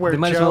 yeah, where they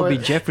might as Joe well be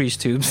and- Jeffrey's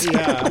tubes.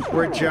 Yeah,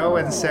 where Joe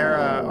and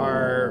Sarah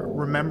are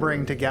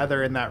remembering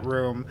together in that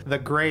room. The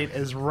grate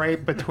is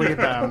right between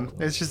them.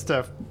 It's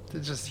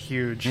just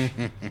huge.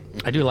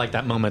 I do like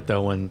that moment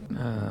though when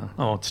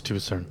oh, it's too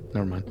soon.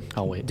 Never mind.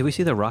 I'll wait. Do we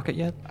see the rocket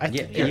yet? I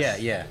Yeah,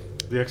 think yeah.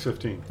 The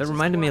X-15. That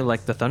reminded me of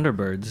like the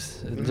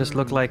Thunderbirds. It just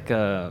looked like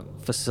a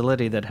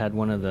facility that had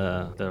one of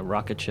the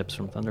rocket ships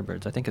from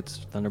Thunderbirds. I think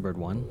it's Thunderbird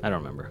 1. I don't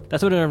remember.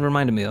 That's what it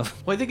reminded me of.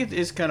 Well, I think it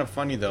is kind of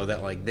funny though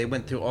that like they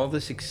went through all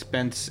this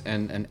expense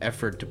and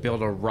effort to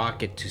build a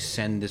rocket to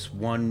send this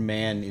one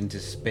man into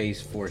space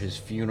for his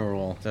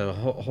funeral. The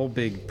whole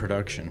big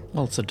production.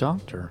 Well, it's a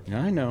doctor.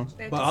 Yeah, I know.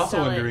 They have But to also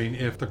sell it. wondering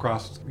if the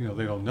cross,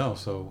 they don't know.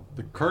 So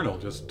the colonel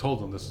just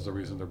told them this is the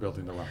reason they're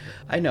building the rocket.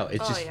 I know.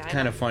 It's Oh, just yeah, I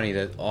kind know. of funny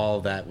that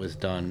all that was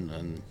done.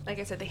 And Like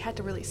I said, they had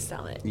to really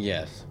sell it.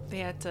 yes, They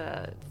had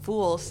to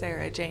fool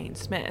Sarah Jane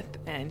Smith,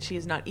 and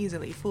she's not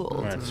easily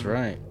fooled. that's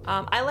right.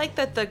 I like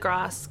that the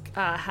Grosk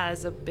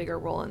has a bigger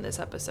role in this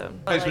episode.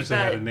 I just wish they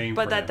had a name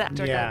but for that him. the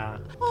actor Yeah.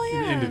 got- well, An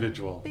yeah.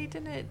 individual. They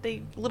didn't.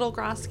 They little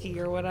Grosky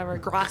or whatever.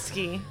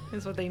 Grosky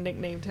is what they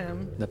nicknamed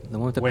him. The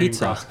one with the Wayne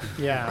pizza. Grosky.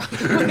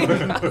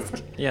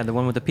 Yeah. Yeah, the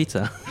one with the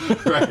pizza.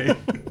 Right.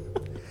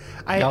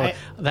 I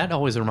That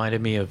always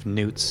reminded me of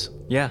Newt's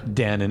Yeah.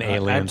 den in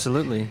Aliens.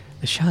 Absolutely.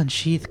 The Sean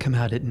Sheath come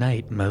out at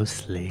night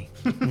mostly.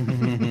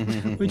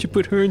 Why'd you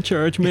put her in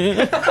charge,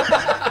 man?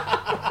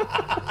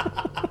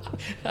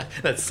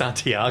 That's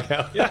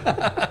Santiago.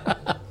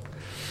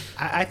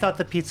 I thought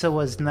the pizza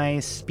was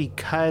nice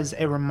because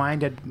it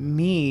reminded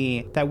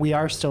me that we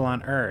are still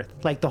on Earth.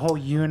 Like the whole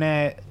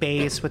unit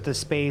base with the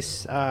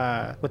space,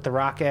 with the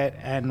rocket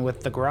and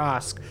with the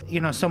Grosk.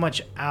 So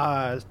much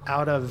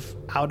out of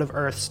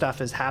Earth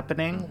stuff is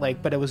happening.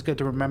 Like, but it was good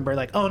to remember.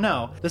 Like, oh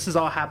no, this is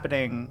all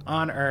happening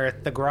on Earth.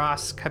 The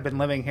Grosk have been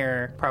living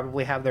here.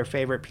 Probably have their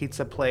favorite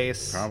pizza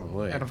place.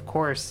 Probably. And of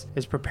course,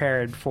 is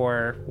prepared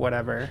for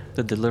whatever.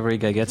 The delivery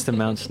guy gets to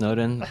Mount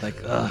Snowden. Like,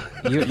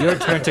 your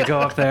turn to go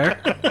up there.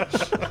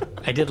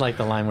 I did like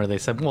the line where they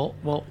said, well,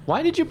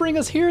 why did you bring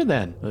us here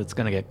then? It's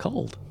going to get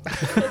cold.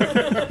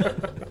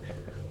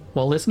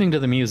 While listening to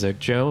the music,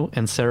 Joe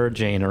and Sarah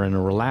Jane are in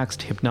a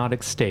relaxed,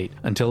 hypnotic state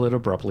until it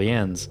abruptly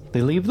ends.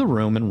 They leave the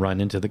room and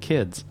run into the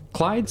kids.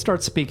 Clyde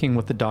starts speaking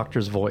with the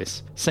doctor's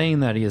voice,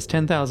 saying that he is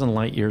 10,000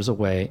 light years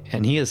away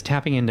and he is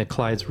tapping into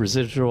Clyde's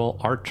residual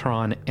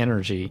Artron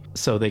energy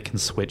so they can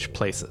switch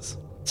places.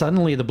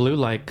 Suddenly, the blue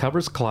light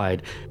covers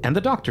Clyde, and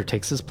the doctor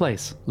takes his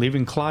place,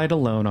 leaving Clyde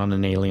alone on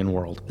an alien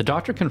world. The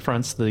doctor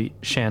confronts the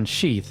Sean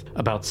Sheath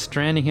about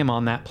stranding him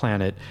on that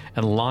planet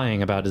and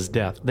lying about his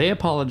death. They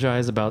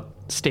apologize about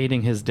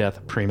stating his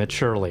death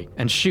prematurely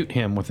and shoot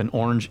him with an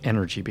orange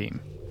energy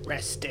beam.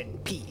 Rest in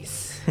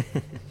peace.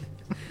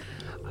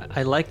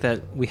 I like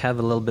that we have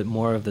a little bit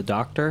more of the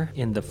Doctor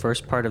in the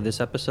first part of this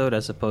episode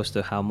as opposed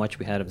to how much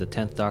we had of the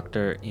 10th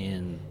Doctor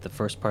in the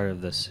first part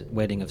of this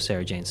Wedding of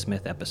Sarah Jane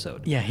Smith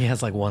episode. Yeah, he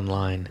has like one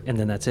line. And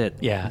then that's it.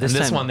 Yeah, and this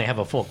time- one they have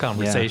a full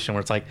conversation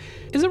where it's like,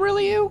 is it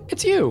really you?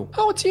 It's you.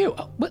 Oh, it's you.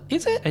 Oh, what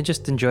is it? I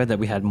just enjoyed that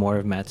we had more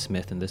of Matt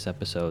Smith in this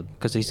episode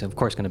because he's, of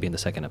course, going to be in the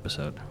second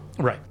episode.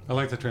 Right. I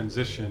like the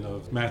transition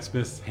of Matt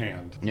Smith's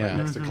hand Yeah. right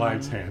next to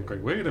Clyde's hand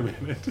going, wait a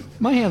minute.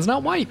 My hand's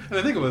not white. And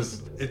I think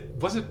was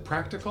it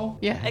practical?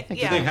 Yeah, I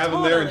think Yeah. Did they have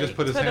him there and totally. just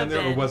put his Could hand have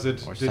there, or been. was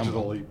it Or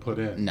digitally put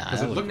in? Nah, Because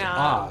that it was- looked Nah.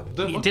 odd.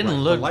 It look didn't right.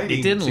 The look. lighting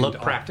It didn't seemed look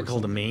off for practical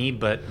some to me.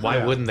 But why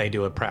Yeah. wouldn't they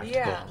do it practical?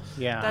 Yeah.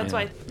 Yeah. That's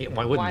why. Yeah,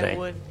 why wouldn't they?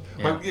 Would,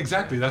 Well,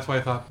 exactly. That's why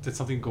I thought, did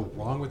something go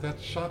wrong with that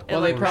shot?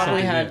 Well, they Or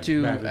probably something had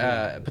to Bad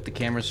idea. put the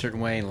camera a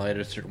certain way and light it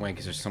a certain way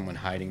because there's someone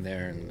hiding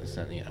there, and this,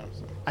 So.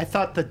 I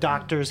thought the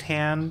doctor's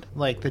hand,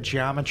 like the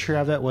geometry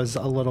of it, was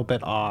a little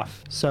bit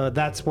off. So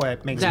that's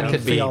what makes That me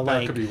could be- feel that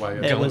like could be why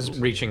it it was.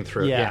 reaching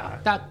through. Yeah.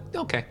 That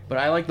okay. But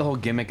I like the whole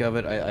gimmick of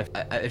it.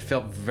 It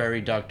felt very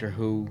Doctor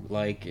Who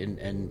like,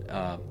 and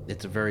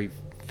it's a very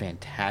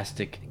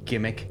fantastic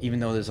gimmick. Even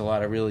though there's a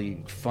lot of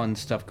really fun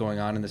stuff going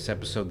on in this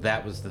episode,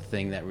 that was the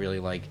thing that really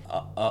like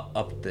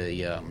upped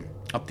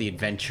the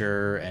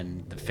adventure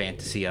and the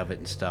fantasy of it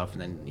and stuff.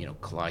 And then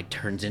Clyde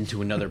turns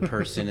into another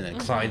person, and then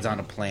Clyde's on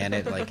a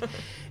planet. Like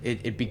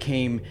it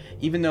became,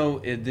 even though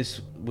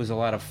this was a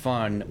lot of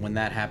fun when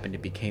that happened,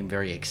 it became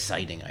very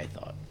exciting. I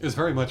thought. It was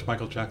very much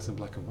Michael Jackson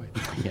black and white.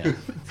 Yeah.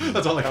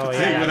 That's all I kept Oh,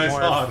 saying yeah, when I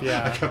saw morph, it.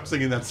 yeah. I kept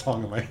singing that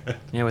song in my head.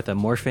 Yeah, with the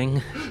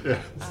morphing. Yeah.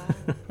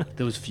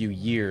 Those few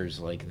years,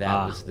 like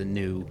that was the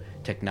new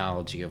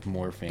technology of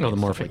morphing. Oh, and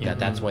the stuff morphing, like yeah. that.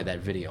 That's why that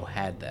video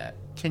had that.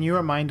 Can you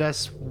remind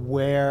us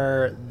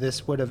where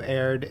this would have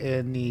aired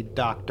in the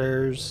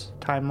Doctor's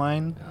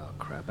timeline? Oh,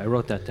 crap. crap. I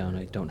wrote that down.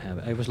 I don't have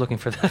it. I was looking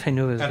for that. I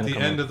knew it was At going to the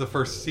come end up. of the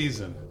first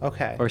season.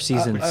 Okay. Or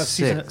season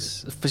season-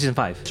 6. Season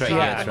 5. That's right. So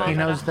Yeah, that's I'm right.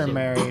 He all knows that. they're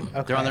married.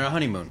 Okay. They're on their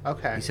honeymoon.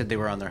 Okay. He said they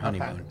were on their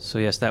honeymoon. So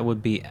yes, that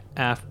would be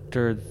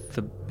after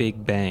the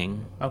Big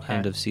Bang, Okay.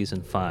 end of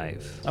season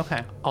 5.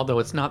 Okay. Although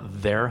it's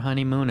not their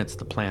honeymoon, it's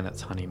the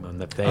planet's honeymoon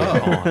that they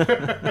are on.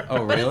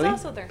 Oh, But really?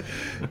 it's also their.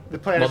 The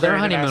planet Well, their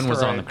buried an honeymoon was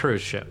on the asteroid.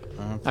 cruise ship.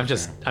 I'm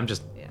just.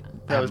 Yeah.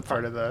 That was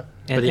part of the.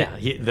 But And,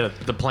 yeah,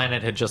 the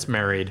planet had just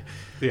married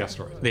The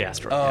asteroid. the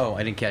asteroid. Oh,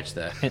 I didn't catch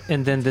that.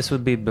 and then this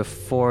would be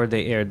before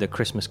they aired the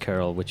Christmas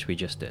Carol, which we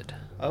just did.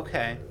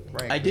 Okay.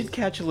 Right. I did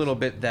catch a little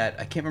bit that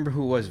I can't remember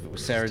who it was, if it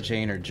was Sarah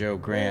Jane or Joe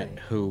Grant,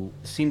 who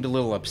seemed a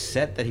little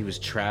upset that he was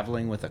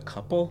traveling with a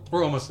couple.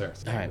 We're almost there.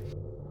 All right.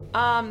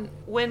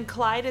 When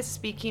Clyde is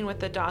speaking with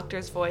the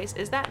doctor's voice,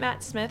 is that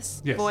Matt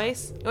Smith's Yes.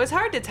 voice? It was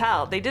hard to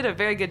tell. They did a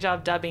very good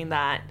job dubbing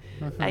that.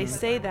 I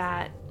say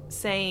that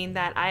saying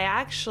that I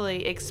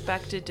actually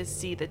expected to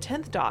see the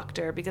 10th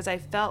Doctor because I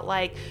felt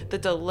like the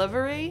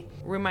delivery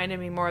reminded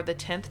me more of the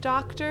 10th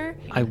Doctor.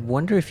 I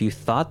wonder if you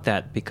thought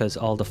that because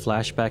all the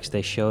flashbacks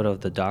they showed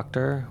of the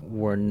Doctor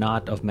were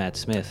not of Matt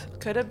Smith.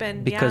 Could have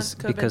been Because yeah,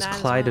 could have been because that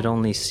as Clyde had well.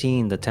 only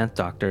seen the 10th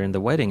Doctor in the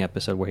wedding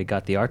episode where he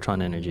got the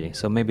Artron energy.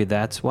 So maybe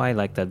that's why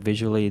like that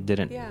visually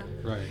didn't. Yeah.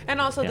 Right. And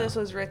also, Yeah. this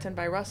was written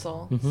by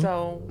Russell,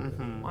 so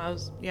I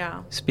was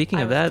Speaking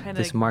I of was that, kinda-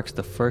 this marks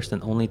the first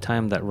and only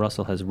time that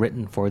Russell has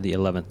written for the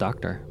 11th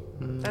Doctor.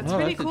 That's Oh,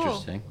 pretty that's cool.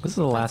 interesting. This is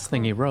the last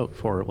thing he wrote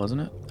for it,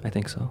 wasn't it? I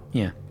think so.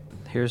 Yeah.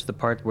 Here's the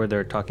part where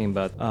they're talking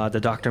about the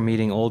Doctor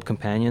meeting old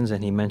companions,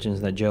 and he mentions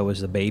that Jo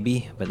is a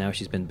baby, but now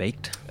she's been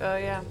baked. Oh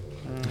yeah,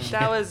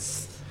 that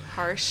was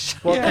harsh.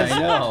 Yeah, I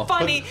know.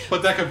 Funny.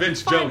 But that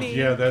convinced Joe. Funny.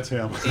 Yeah, that's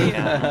him.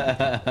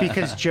 Yeah.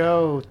 Because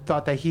Joe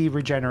thought that he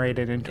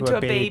regenerated into, To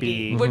a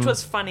baby. which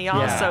was funny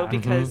also Yeah.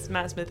 because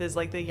Matt Smith is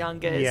like the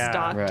youngest Yeah.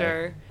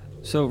 doctor.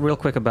 So real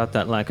quick about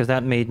that line, because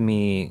that made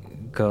me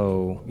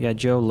go, yeah,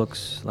 Jo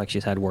looks like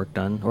she's had work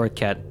done, or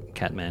Cat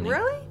Manning.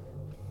 Really?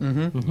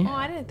 Mm-hmm. Oh,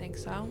 I didn't think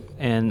so.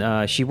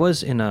 And she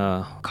was in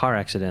a car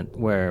accident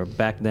where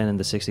back then in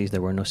the 60s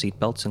there were no seat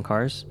belts in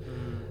cars.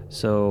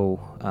 So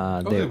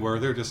Oh, they were.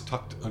 They're just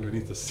tucked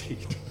underneath the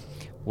seat.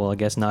 well, I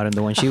guess not in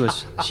the one she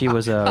was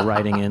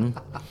riding in.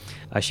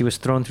 She was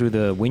thrown through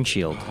the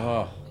windshield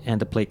Oh.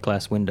 and the plate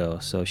glass window.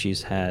 So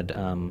she's had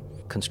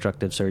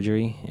constructive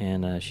surgery,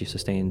 and she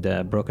sustained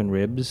broken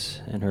ribs,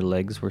 and her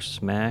legs were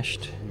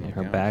smashed, and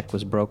her gosh. back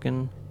was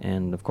broken,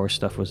 and of course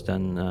stuff was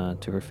done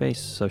to her face.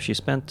 So she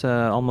spent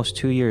almost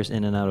 2 years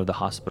in and out of the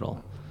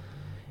hospital.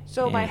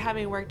 So by And-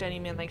 having work done, you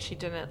mean like she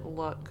didn't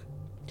look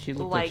She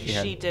looked like like she,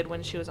 she had- did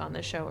when she was on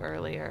the show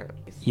earlier?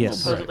 Yes,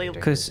 Supposedly.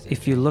 because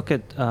if you look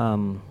at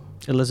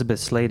Elizabeth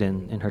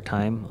Sladen in her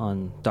time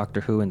on Doctor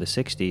Who in the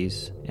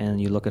 60s,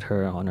 and you look at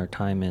her on her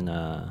time in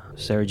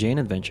Sarah Jane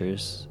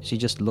Adventures, she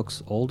just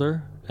looks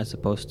older as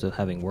opposed to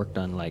having work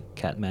done like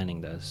Cat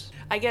Manning does.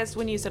 I guess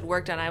when you said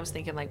work done, I was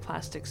thinking like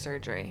plastic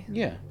surgery.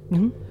 Yeah.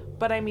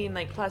 But I mean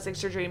like plastic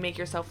surgery make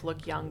yourself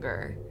look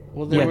younger.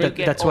 Well, Yeah, were-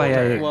 that's why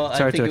I Well, I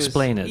started think to it was-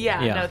 explain it. Yeah,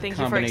 no, thank you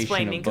for Combination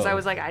explaining of because I both.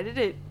 was like, I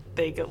didn't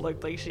think it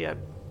looked like she had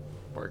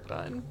work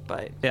done,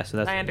 but Yeah, so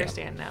that's- I yeah.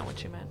 understand now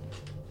what you meant.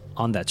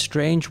 On that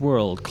strange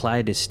world,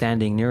 Clyde is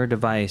standing near a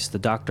device the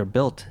Doctor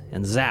built,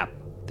 and zap,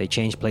 they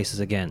change places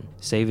again,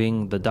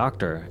 saving the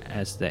Doctor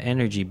as the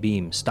energy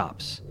beam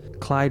stops.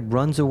 Clyde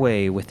runs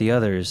away with the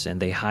others, and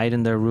they hide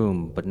in their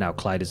room, but now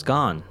Clyde is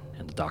gone,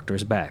 and the Doctor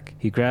is back.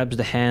 He grabs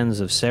the hands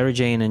of Sarah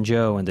Jane and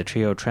Jo, and the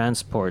trio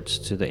transports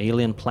to the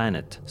alien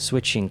planet,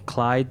 switching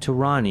Clyde to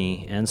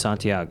Ronnie and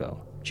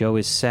Santiago. Jo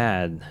is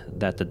sad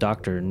that the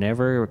Doctor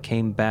never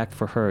came back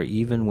for her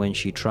even when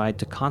she tried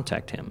to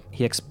contact him.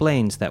 He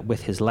explains that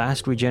with his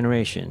last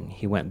regeneration,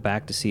 he went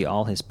back to see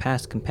all his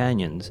past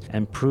companions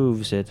and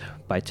proves it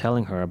by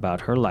telling her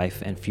about her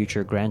life and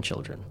future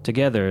grandchildren.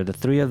 Together, the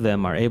three of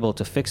them are able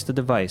to fix the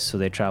device so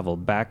they travel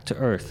back to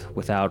Earth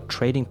without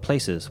trading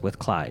places with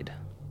Clyde.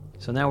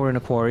 So now we're in a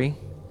quarry,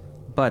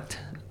 but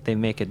they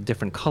make it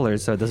different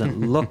colors so it doesn't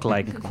look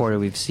like a quarry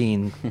we've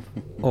seen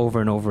over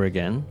and over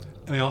again.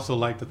 And I also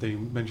like that they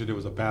mentioned it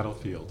was a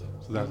battlefield,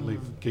 so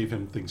that gave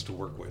him things to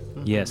work with.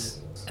 Yes.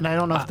 And I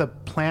don't know if the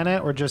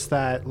planet or just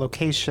that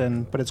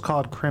location, but it's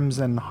called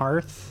Crimson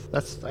Hearth.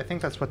 I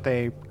think that's what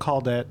they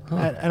called it.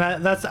 And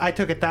I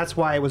took it that's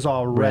why it was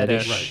all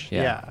reddish. Reddish,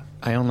 Yeah. yeah.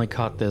 I only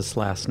caught this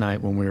last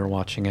night when we were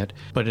watching it,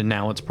 but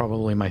now it's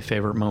probably my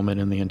favorite moment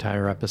in the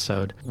entire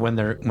episode. When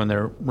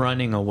they're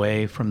running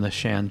away from the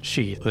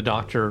Shan-Chi, the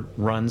Doctor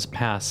runs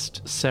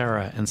past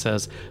Sarah and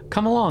says,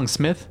 "Come along,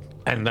 Smith."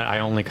 And I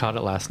only caught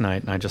it last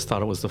night, and I just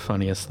thought it was the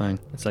funniest thing.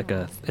 It's like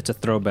it's a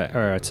throwback,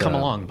 or it's Come a,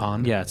 along,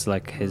 Bond. Yeah, it's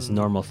like his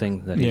normal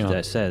thing that he Yeah.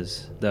 that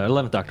says. The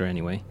 11th Doctor,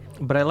 anyway.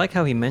 But I like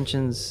how he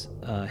mentions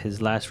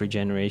his last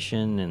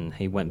regeneration, and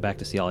he went back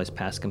to see all his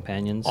past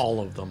companions. All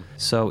of them.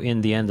 So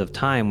in the end of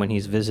time, when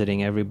he's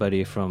visiting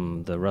everybody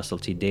from the Russell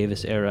T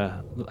Davies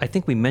era, I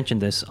think we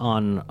mentioned this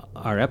on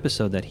our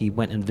episode that he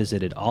went and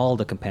visited all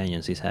the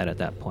companions he's had at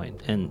that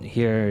point. And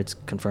here it's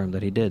confirmed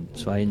that he did.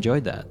 So I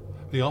enjoyed that.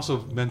 He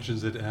also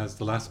mentions it as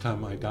the last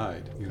time I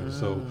died.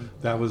 So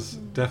that was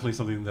definitely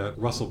something that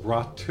Russell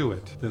brought to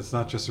it. That it's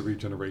not just a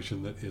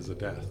regeneration that is a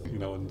death.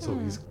 And so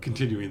he's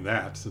continuing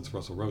that since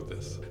Russell wrote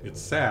this. It's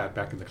sad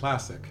back in the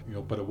classic,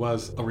 but it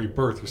was a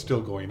rebirth was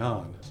still going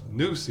on.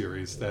 New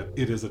series that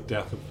it is a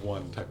death of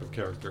one type of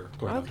character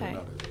going on to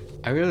another.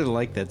 I really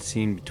like that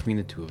scene between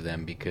the two of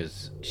them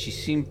because she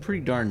seemed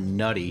pretty darn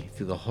nutty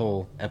through the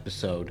whole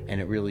episode,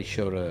 and it really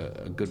showed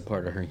a good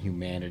part of her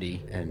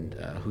humanity and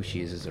who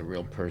she is as a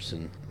real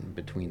person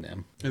between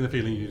them. And the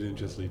feeling you didn't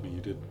just leave me, you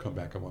did come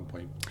back at one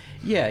point.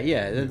 Yeah.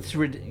 That's,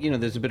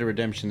 there's a bit of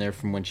redemption there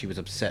from when she was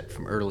upset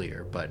from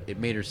earlier, but it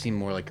made her seem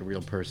more like a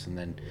real person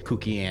than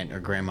Kooky Aunt or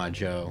Grandma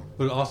Joe.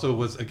 But it also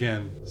was,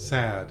 again,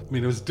 sad. I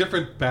mean, it was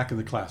different back in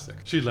the classic.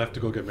 She left to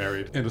go get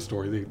married. End of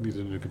story. They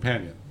needed a new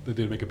companion. They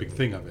didn't make a big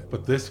thing of it.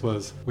 But this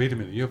was, wait a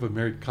minute, you have a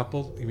married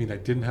couple? You mean I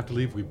didn't have to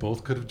leave? We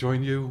both could have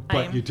joined you,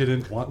 but you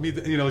didn't want me?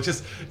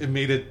 It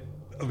made it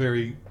a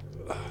very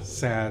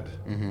sad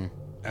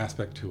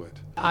aspect to it.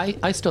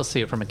 I still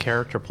see it from a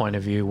character point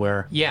of view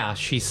where, yeah,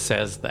 she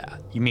says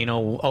that. You mean,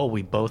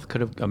 we both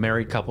could have, a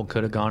married couple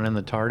could have gone in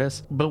the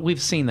TARDIS? But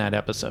we've seen that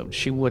episode.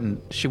 She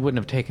wouldn't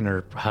have taken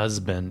her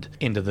husband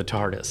into the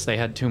TARDIS. They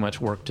had too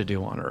much work to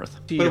do on Earth.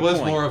 But it was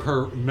more of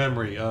her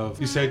memory of,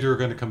 you said you were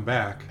going to come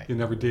back. You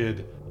never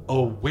did.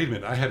 Oh, wait a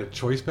minute, I had a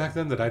choice back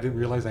then that I didn't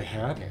realize I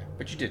had? Yeah,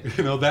 but you did.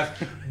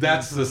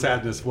 That's the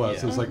sadness was.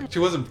 Yeah. It was like, she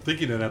wasn't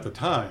thinking it at the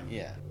time.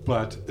 Yeah.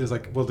 But it's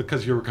like, well,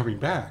 because you were coming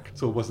back,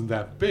 so it wasn't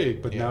that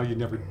big, but now you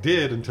never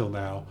did until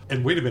now.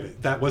 And wait a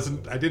minute,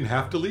 I didn't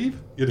have to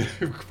leave?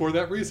 For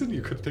that reason?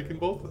 You could have taken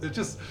both? It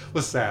just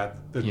was sad,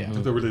 the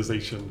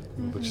realization.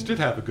 But she did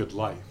have a good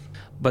life.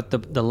 But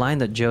the line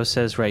that Joe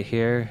says right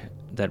here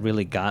that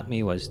really got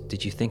me was,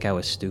 "Did you think I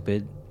was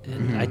stupid?"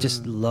 And I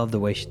just love the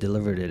way she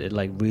delivered it. It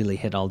like really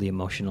hit all the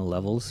emotional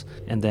levels.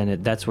 And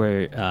then that's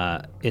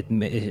where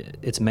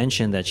it's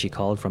mentioned that she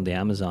called from the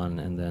Amazon,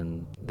 and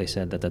then they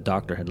said that the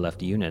doctor had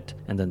left UNIT,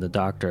 and then the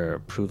doctor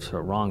proves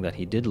her wrong, that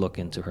he did look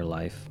into her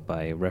life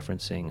by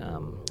referencing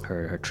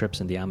her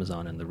trips in the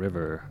Amazon and the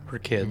river. Her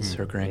kids,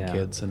 her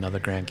grandkids, and other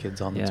grandkids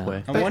on its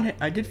way. On one hand,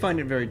 I did find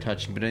it very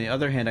touching, but on the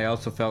other hand, I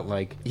also felt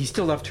like he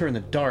still left her in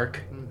the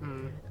dark.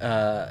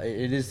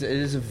 It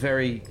is a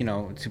very,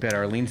 too bad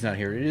Arlene's not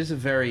here. It is a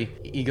very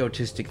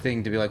egotistic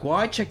thing to be like, well,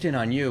 I checked in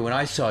on you and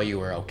I saw you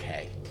were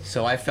okay.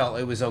 So I felt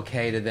it was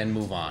okay to then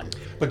move on.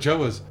 But Joe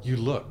was, you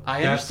look.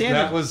 I understand.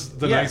 That was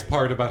the nice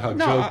part about how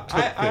Joe took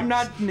things. I'm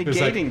not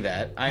negating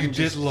that. You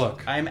did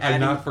look. I'm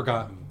not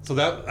forgotten. So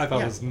that I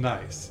thought was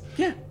nice.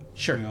 Yeah,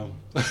 sure.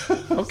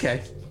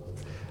 Okay.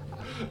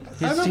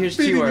 I'm not Here's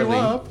beating to you Arlene.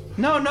 up.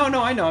 No,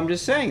 I know. I'm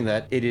just saying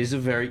that it is a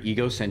very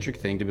egocentric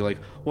thing to be like,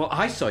 well,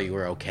 I saw you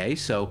were okay,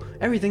 so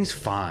everything's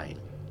fine.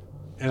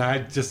 And I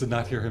just did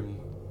not hear him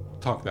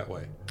talk that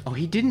way. Oh,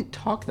 he didn't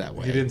talk that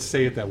way. He didn't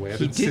say it that way.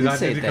 He didn't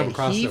say come that.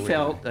 across He that way.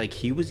 felt like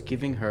he was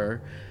giving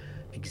her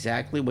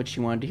exactly what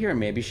she wanted to hear, and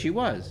maybe she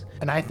was.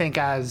 And I think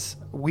as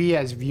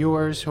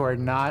viewers who are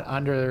not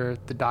under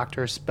the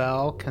doctor's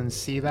spell can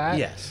see that.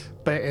 Yes.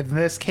 But in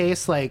this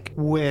case, like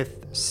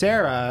with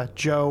Sarah,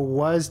 Joe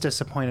was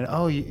disappointed.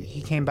 Oh,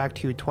 he came back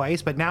to you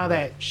twice. But now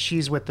that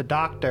she's with the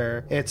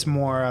doctor, it's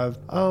more of,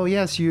 oh,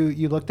 yes,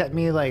 you looked at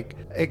me. Like,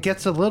 it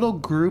gets a little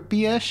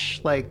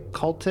groupie-ish, like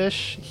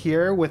cultish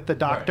here with the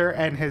doctor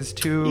and his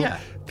two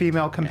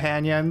female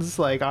companions,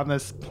 like on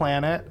this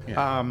planet.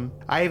 Yeah.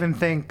 I even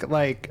think,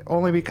 like,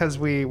 only because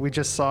we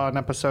just saw an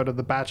episode of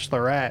The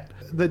Bachelorette,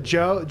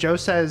 Joe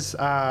says,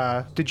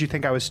 did you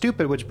think I was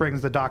stupid? Which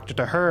brings the doctor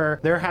to her.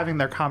 They're having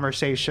their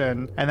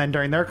conversation. And then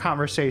during their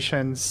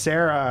conversation,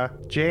 Sarah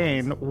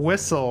Jane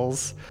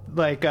whistles.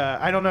 Like,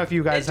 I don't know if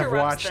you guys have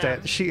watched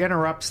it. She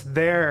interrupts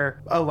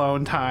their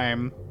alone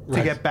time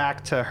to get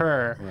back to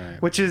her,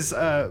 which is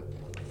a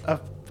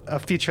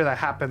feature that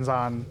happens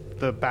on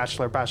the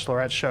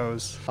Bachelorette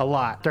shows a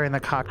lot during the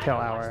cocktail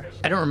hour.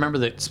 I don't remember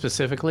that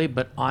specifically,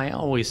 but I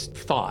always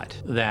thought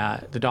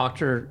that the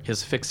doctor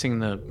is fixing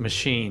the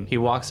machine. He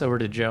walks over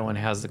to Joe and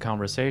has the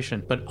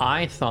conversation, but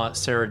I thought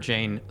Sarah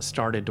Jane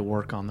started to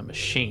work on the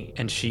machine,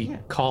 and she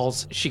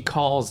calls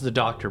the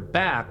doctor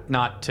back,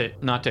 not to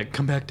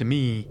come back to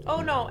me.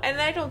 Oh no, and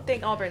I don't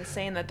think Auburn's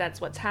saying that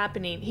that's what's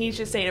happening. He's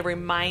just saying it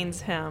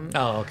reminds him.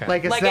 Oh, okay.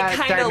 Like it's Like, that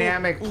it kinda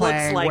dynamic looks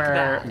playing like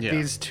where that.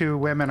 these two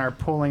women are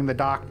pulling the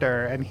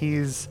doctor, and he's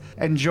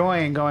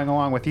enjoying going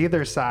along with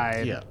either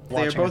side. They're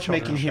watching a both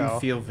making children's him show.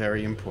 feel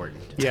very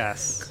important.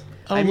 Yes.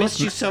 I missed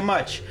you so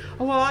much.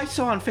 Oh, well, I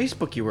saw on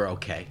Facebook you were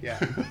okay. Yeah.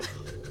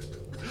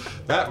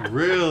 That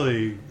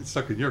really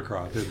stuck in your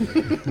craw, didn't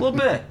it? A little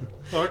bit.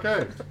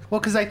 Okay. Well,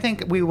 because I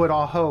think we would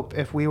all hope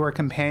if we were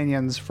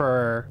companions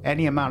for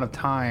any amount of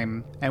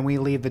time and we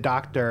leave the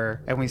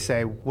doctor and we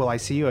say, will I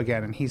see you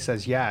again? And he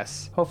says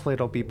yes. Hopefully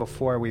it'll be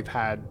before we've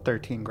had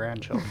 13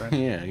 grandchildren.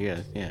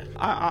 Yeah.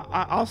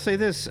 I'll say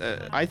this.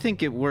 I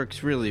think it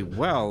works really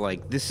well.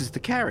 Like, this is the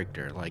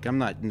character. Like, I'm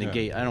not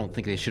negate. I don't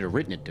think they should have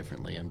written it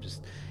differently.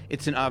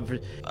 it's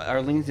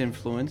Arlene's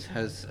influence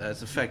has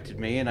affected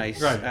me, and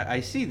I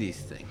see these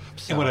things.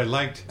 So. And what I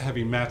liked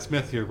having Matt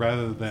Smith here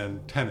rather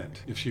than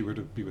Tennant, if she were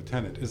to be with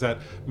Tennant, is that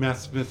Matt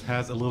Smith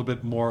has a little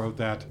bit more of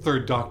that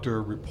third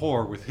Doctor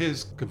rapport with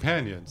his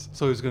companions.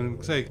 So he's going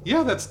to say,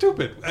 yeah, that's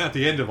stupid at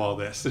the end of all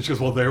this. And she goes,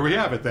 well, there we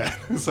have it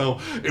then. So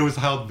it was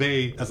how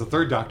they, as a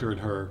third Doctor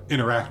and her,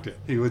 interacted.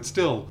 He would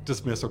still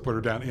dismiss or put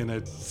her down in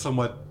a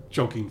somewhat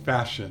joking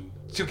fashion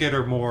to get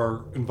her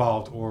more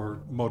involved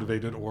or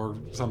motivated or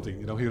something.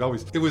 You know, he would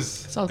always... It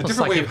was a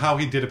different way of how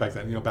he did it back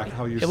then. You know, back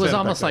how you said it was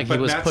almost like he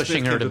was Matt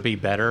pushing Smith her to be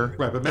better.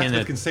 Right, but Matt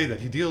Smith can say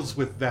that. He deals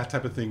with that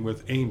type of thing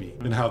with Amy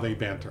and how they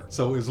banter.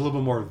 So it was a little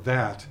bit more of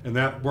that, and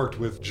that worked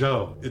with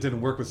Jo. It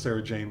didn't work with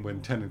Sarah Jane when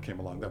Tennant came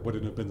along. That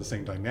wouldn't have been the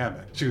same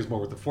dynamic. She was more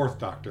with the fourth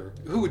Doctor,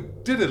 who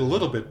did it a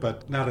little bit,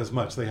 but not as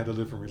much. They had a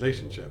different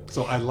relationship.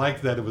 So I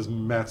like that it was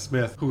Matt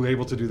Smith who,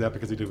 able to do that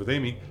because he did with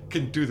Amy,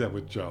 can do that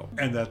with Jo.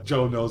 And that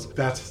Jo knows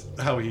that's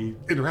how he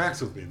interacts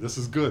with me. This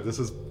is good. This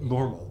is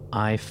normal.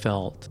 I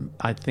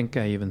think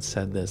I even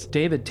said this,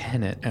 David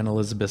Tennant and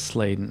Elizabeth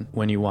Sladen,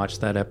 when you watch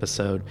that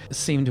episode,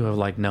 seem to have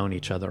like known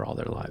each other all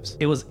their lives.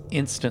 It was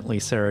instantly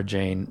Sarah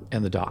Jane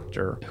and the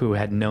Doctor who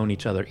had known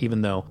each other,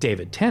 even though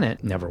David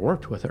Tennant never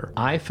worked with her.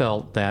 I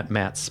felt that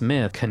Matt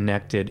Smith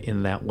connected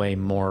in that way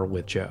more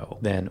with Jo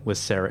than with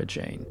Sarah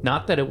Jane.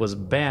 Not that it was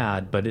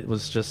bad, but it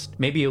was just,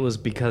 maybe it was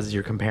because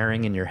you're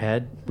comparing in your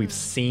head. We've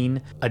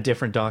seen a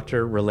different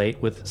Doctor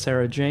relate with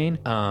Sarah Jane,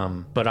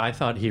 but I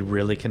thought he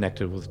really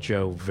connected with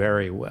Jo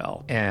very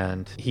well,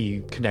 and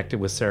he connected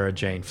with Sarah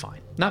Jane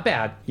fine. Not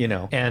bad, you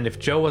know. And if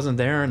Jo wasn't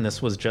there and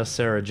this was just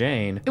Sarah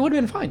Jane, it would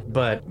have been fine.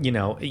 But, you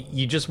know,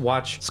 you just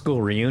watch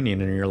School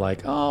Reunion and you're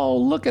like, oh,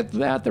 look at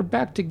that, they're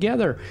back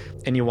together.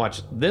 And you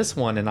watch this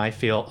one and I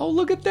feel, oh,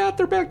 look at that,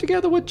 they're back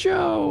together with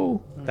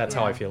Jo. That's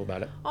how I feel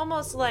about it.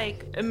 Almost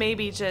like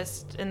maybe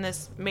just, and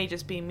this may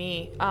just be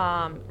me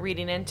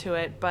reading into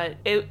it, but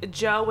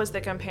Jo was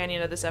the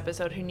companion of this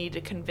episode who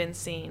needed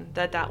convincing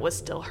that was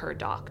still her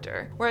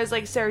Doctor. Whereas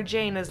like Sarah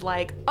Jane is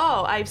like,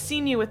 oh, I've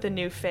seen you with a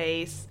new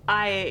face.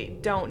 I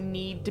don't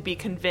need to be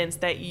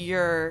convinced that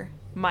you're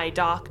my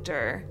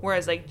Doctor.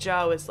 Whereas like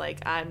Jo is like,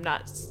 I'm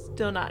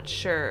still not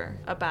sure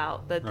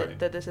about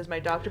that this is my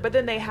Doctor. But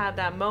then they have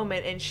that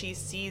moment and she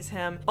sees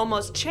him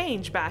almost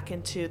change back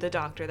into the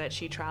Doctor that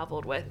she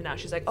traveled with. Now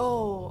she's like,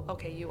 oh,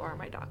 okay, you are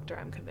my Doctor.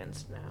 I'm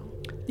convinced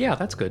now. Yeah,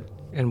 that's good.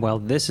 And while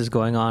this is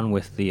going on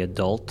with the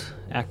adult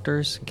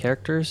actors and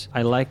characters,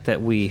 I like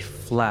that we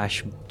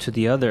flash to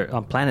the other,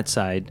 on Planet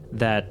side,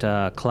 that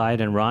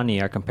Clyde and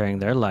Ronnie are comparing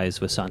their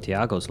lives with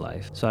Santiago's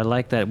life. So I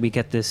like that we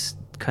get this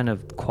kind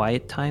of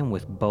quiet time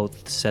with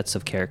both sets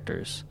of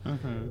characters.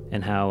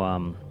 And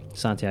how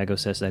Santiago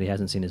says that he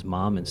hasn't seen his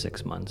mom in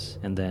 6 months.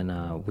 And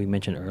then we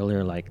mentioned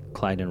earlier, like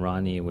Clyde and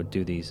Ronnie would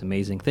do these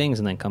amazing things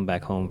and then come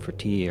back home for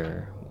tea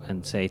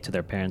and say to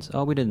their parents,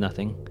 oh, we did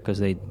nothing, because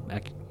they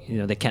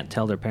can't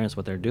tell their parents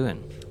what they're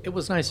doing. It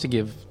was nice to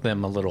give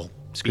them a little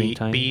screen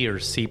time, B or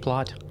C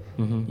plot,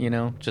 you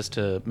know, just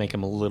to make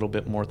them a little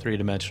bit more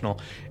three-dimensional.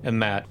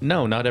 And that,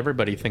 no, not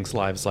everybody thinks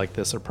lives like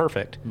this are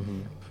perfect.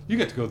 You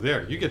get to go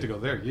there. You get to go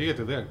there. You get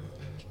to there.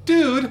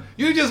 Dude,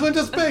 you just went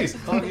to space.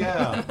 Oh,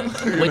 yeah.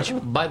 Which,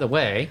 by the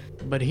way,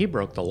 but he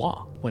broke the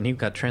law. When he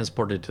got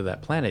transported to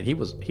that planet, he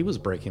was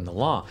breaking the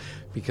law,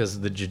 because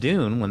the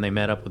Judoon, when they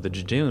met up with the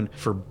Judoon,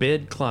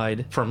 forbid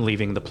Clyde from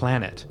leaving the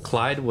planet.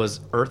 Clyde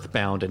was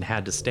earthbound and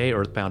had to stay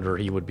earthbound or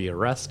he would be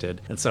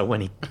arrested. And so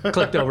when he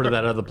clicked over to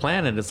that other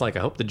planet, it's like, I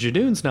hope the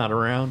Judoon's not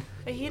around.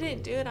 But he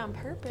didn't do it on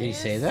purpose. Did he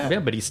say that? Yeah,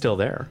 but he's still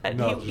there.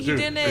 No, he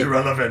didn't.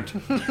 irrelevant.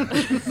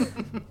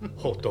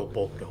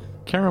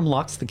 Karam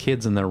locks the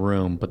kids in their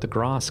room, but the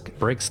Grosk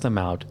breaks them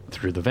out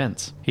through the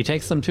vents. He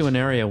takes them to an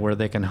area where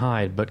they can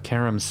hide, but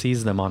Karam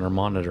sees them on her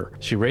monitor.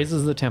 She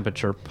raises the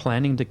temperature,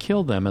 planning to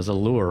kill them as a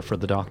lure for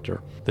the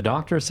Doctor. The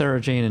Doctor,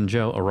 Sarah Jane, and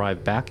Jo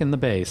arrive back in the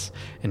base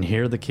and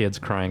hear the kids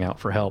crying out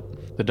for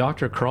help. The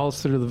Doctor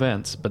crawls through the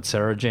vents, but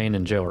Sarah Jane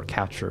and Jo are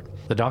captured.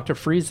 The Doctor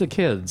frees the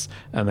kids,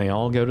 and they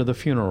all go to the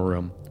funeral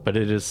room, but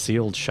it is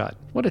sealed shut.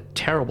 What a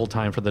terrible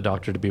time for the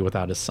Doctor to be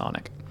without his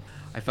Sonic.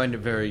 I find it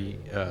very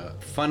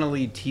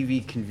funnily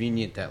TV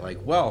convenient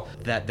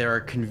that there are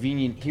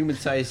convenient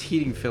human-sized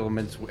heating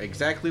filaments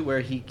exactly where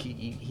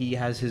he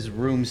has his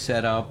room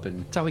set up,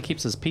 and That's how he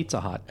keeps his pizza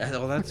hot.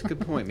 well, that's a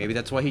good point. Maybe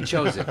that's why he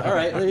chose it. All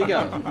right, there you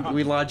go.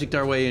 We logicked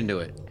our way into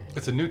it.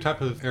 It's a new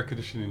type of air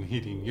conditioning and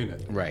heating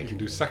unit. Right. You can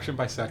do section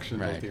by section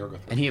Right. with the ergothrow.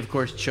 And he, of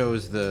course,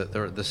 chose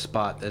the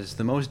spot that is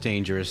the most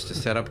dangerous to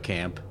set up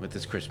camp with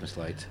his Christmas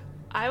lights.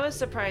 I was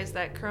surprised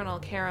that Colonel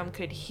Karam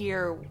could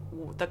hear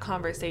the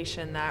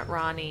conversation that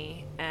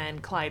Ronnie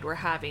and Clyde were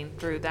having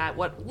through that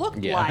what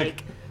looked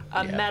like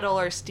a metal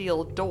or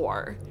steel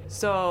door.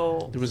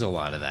 So there was a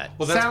lot of that.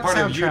 Well, that's part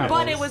of unit.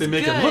 But it was They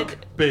make it good. look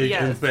big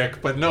Yes. and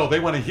thick, but no, they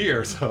want to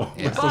hear, so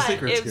there's no But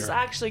secrets it's here.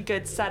 actually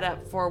good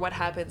setup for what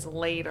happens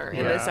later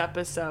in this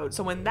episode.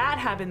 So when that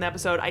happened in the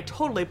episode, I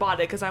totally bought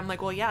it because I'm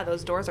like, well, yeah,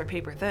 those doors are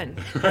paper thin.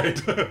 Right.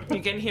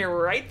 You can hear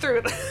right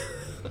through them.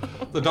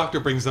 The doctor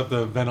brings up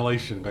the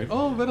ventilation, going,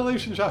 "Oh,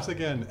 ventilation shafts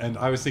again." And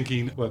I was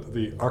thinking, what,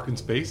 the arc in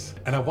space?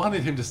 And I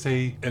wanted him to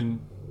say and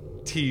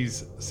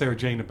tease Sarah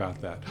Jane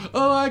about that.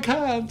 "Oh, I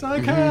can't.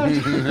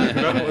 Because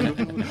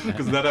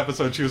in that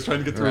episode she was trying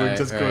to get through and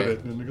just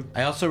couldn't.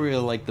 I also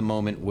really like the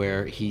moment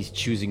where he's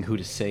choosing who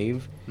to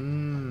save.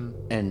 And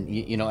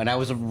and I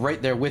was right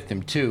there with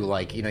him too.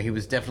 Like, he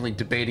was definitely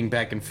debating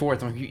back and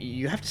forth. I'm like,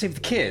 you have to save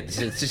the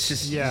kids. It's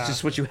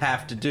just what you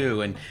have to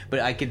do. But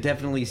I could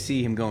definitely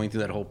see him going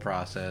through that whole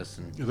process.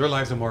 And Their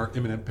lives are more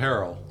imminent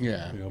peril.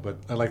 Yeah. But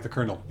I like the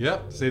Colonel.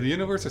 Yep, save the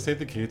universe or save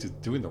the kids is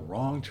doing the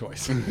wrong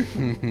choice.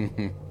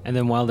 And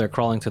then while they're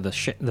crawling to the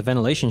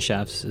ventilation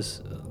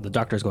shafts, the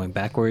doctor's going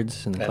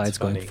backwards and Clyde's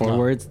funny. going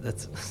forwards.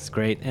 That's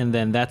great. And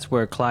then that's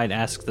where Clyde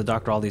asks the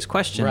doctor all these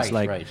questions.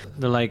 Right.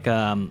 They're like,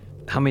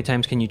 how many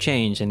times can you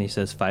change? And he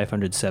says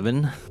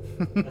 507.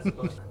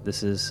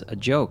 This is a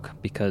joke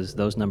because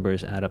those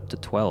numbers add up to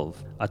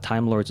 12, a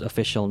Time Lord's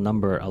official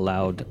number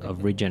allowed of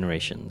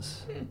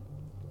regenerations.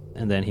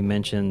 And then he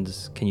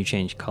mentions, can you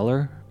change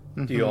color?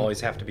 Do you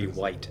always have to be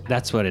white?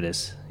 That's what it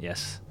is,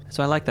 yes.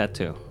 So I like that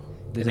too.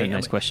 These are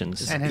nice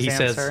questions. And his He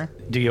answer? says,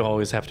 "Do you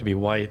always have to be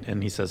white?"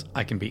 And he says,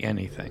 "I can be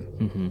anything."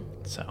 Mm-hmm.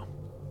 So,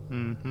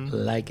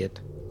 like it.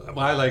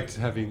 Well, I liked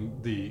having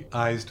the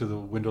eyes to the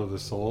window of the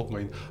soul. I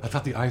mean, I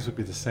thought the eyes would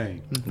be the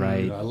same.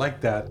 Right. I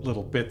liked that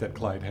little bit that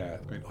Clyde had.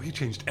 I mean, you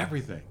changed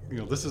everything.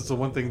 This is the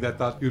one thing that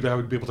I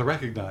would be able to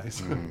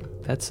recognize.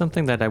 That's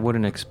something that I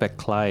wouldn't expect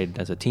Clyde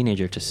as a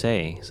teenager to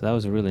say. So that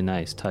was a really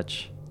nice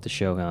touch to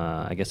show,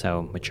 I guess,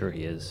 how mature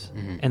he is.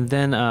 And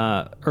then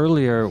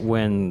earlier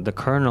when the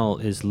Colonel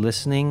is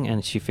listening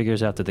and she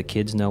figures out that the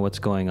kids know what's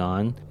going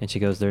on, and she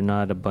goes, they're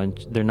not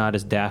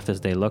as daft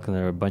as they look, and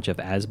they're a bunch of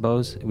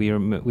ASBOs.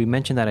 We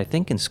mentioned that, I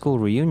think, in School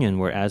Reunion,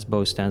 where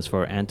ASBO stands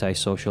for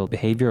Antisocial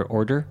Behavior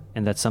Order,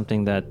 and that's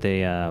something that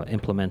they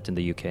implement in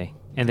the UK.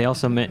 And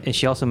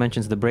she also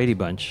mentions the Brady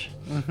Bunch.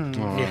 I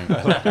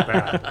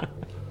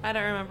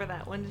don't remember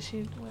that. When did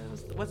she?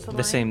 What's the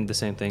line? The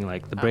same thing.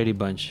 Like the Brady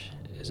Bunch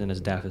isn't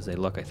as daft as they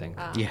look, I think.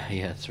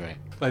 yeah, that's right.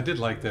 I did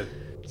like that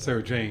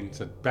Sarah Jane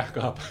said, "Back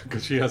up,"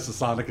 because she has the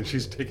Sonic and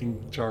she's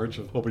taking charge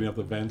of opening up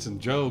the vents. And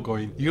Joe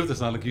going, "You have the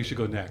Sonic, you should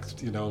go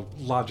next."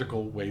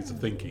 Logical ways of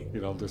thinking.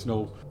 There's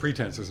no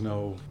pretense. There's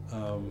no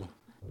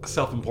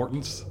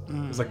self-importance.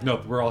 It's like,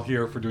 no, we're all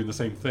here for doing the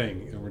same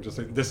thing, and we're just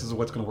saying this is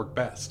what's going to work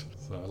best.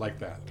 So I like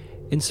that.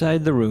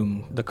 Inside the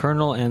room, the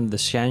Colonel and the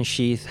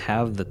Shansheath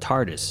have the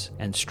TARDIS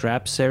and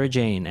strap Sarah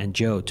Jane and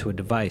Joe to a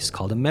device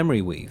called a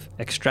memory weave.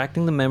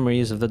 Extracting the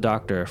memories of the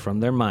Doctor from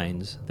their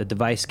minds, the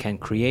device can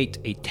create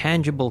a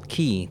tangible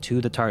key to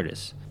the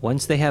TARDIS.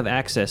 Once they have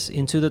access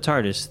into the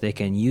TARDIS, they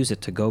can use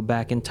it to go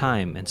back in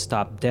time and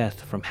stop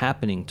death from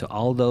happening to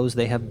all those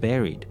they have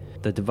buried.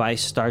 The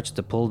device starts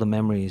to pull the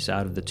memories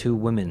out of the two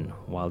women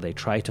while they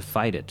try to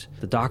fight it.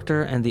 The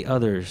Doctor and the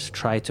others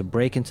try to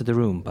break into the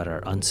room but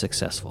are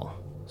unsuccessful.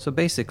 So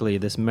basically,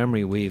 this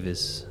memory weave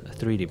is a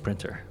 3D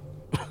printer.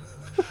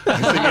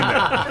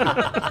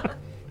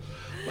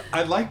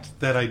 I liked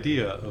that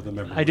idea of the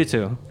memory. I do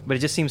too, but it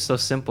just seems so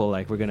simple.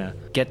 Like, we're gonna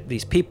get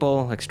these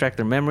people, extract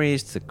their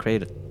memories to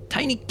create a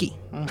tiny key.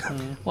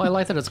 Well, I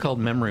like that it's called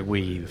memory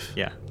weave.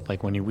 Yeah.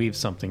 Like when you weave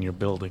something, you're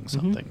building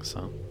something.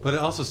 So, But it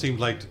also seemed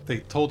like they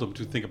told them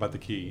to think about the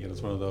key, and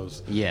it's one of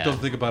those, don't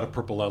think about a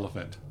purple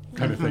elephant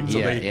kind of thing. So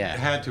they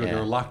had to, and they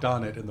were locked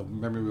on it, and the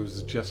memory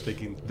was just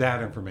taking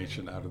that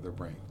information out of their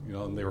brain.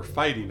 And they were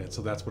fighting it,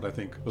 so that's what I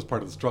think was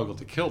part of the struggle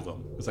to kill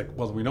them. It's like,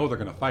 well, we know they're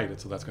going to fight it,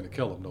 so that's going to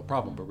kill them, no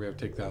problem, but we have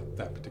to take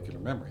that particular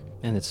memory.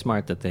 And it's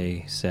smart that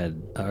they set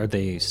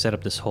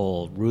up this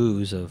whole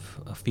ruse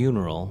of a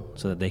funeral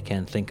so that they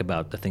can think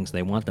about the things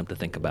they want them to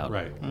think about.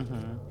 Right.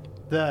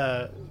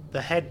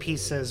 The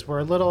headpieces were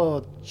a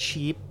little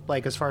cheap,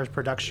 like as far as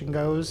production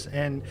goes,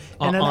 and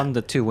On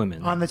the two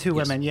women. On the two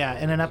women, yeah.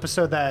 In an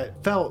episode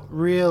that felt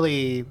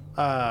really,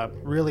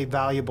 really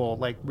valuable,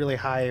 like really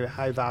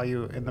high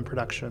value in the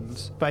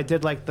productions. But I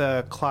did like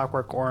the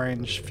Clockwork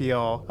Orange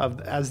feel of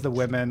as the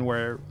women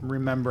were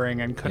remembering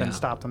and couldn't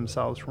stop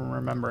themselves from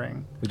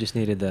remembering. We just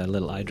needed the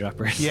little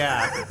eyedroppers.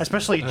 Yeah,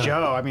 especially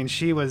Joe. I mean,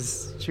 she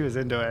was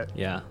into it.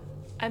 Yeah.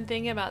 I'm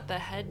thinking about the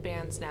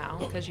headbands now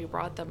because you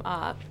brought them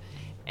up.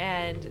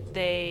 And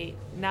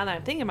now that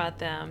I'm thinking about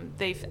them,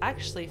 they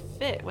actually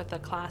fit with the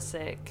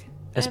classic.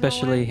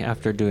 Especially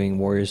after doing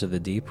Warriors of the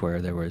Deep, where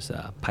there was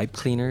pipe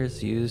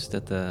cleaners used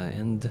at the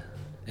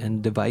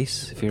end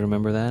device, if you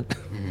remember that.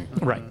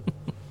 right.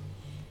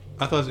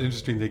 I thought it was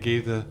interesting. They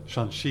gave the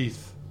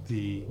Shansheath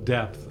the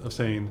depth of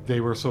saying they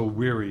were so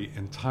weary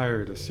and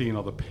tired of seeing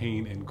all the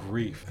pain and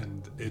grief,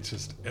 and it's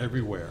just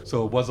everywhere.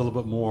 So it was a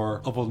little bit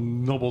more of a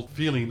noble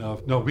feeling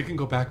of, no, we can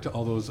go back to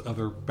all those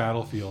other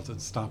battlefields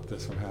and stop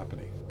this from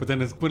happening. But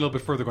then it went a little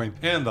bit further, going,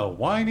 and the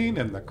whining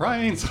and the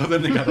crying, so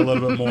then they got a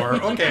little bit more,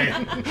 okay,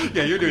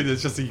 yeah, you're doing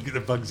this just so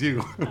it bugs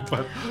you.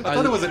 But I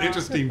thought it was an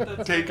interesting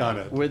take on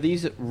it. Were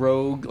these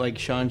rogue like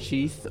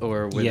Shansheath,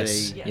 or were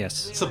Yes. they?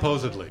 Yes.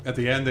 Supposedly. At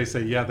the end, they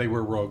say, yeah, they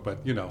were rogue, but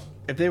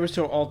If they were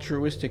so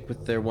altruistic, stick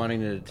with their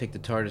wanting to take the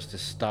TARDIS to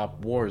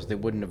stop wars, they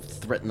wouldn't have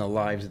threatened the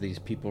lives of these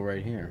people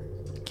right here.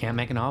 Can't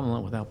make an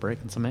omelet without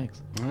breaking some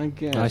eggs. I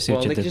guess. I see what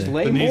well, you they did just there.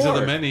 lay The needs of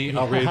the more. many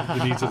outweigh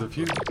the needs of the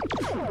few.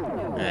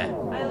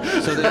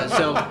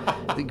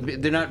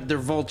 They're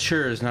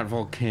vultures, not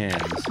Vulcans.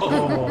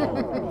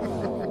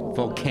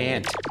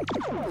 Vulcant.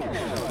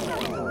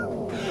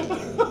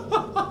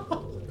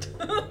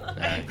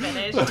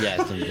 Finished.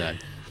 Yes, I'm done.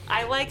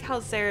 I like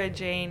how Sarah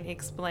Jane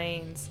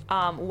explains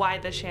why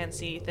the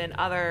Shanseath and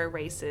other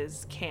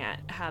races can't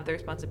have the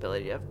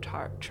responsibility of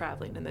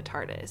traveling in the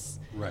TARDIS.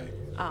 Right.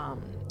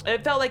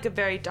 It felt like a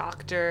very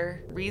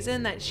Doctor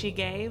reason that she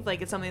gave.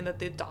 Like, it's something that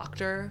the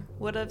Doctor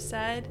would have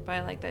said, but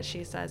I like that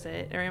she says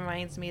it. It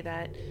reminds me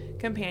that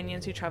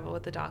companions who travel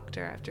with the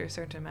Doctor after a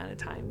certain amount of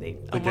time, they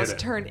almost it.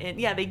 turn in.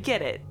 Yeah, they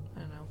get it. I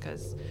don't know,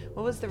 because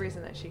what was the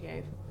reason that she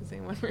gave? Does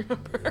anyone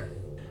remember?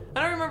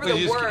 I don't remember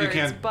the words, you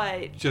can't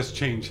but just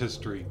change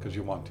history because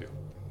you want to.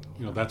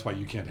 You know, that's why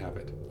you can't have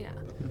it. yeah.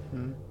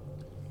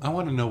 I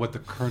want to know what the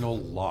Colonel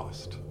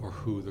lost, or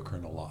who the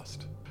Colonel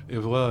lost. It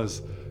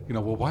was,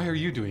 well, why are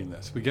you doing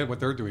this? We get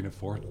what they're doing it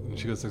for. And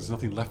she goes, there's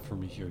nothing left for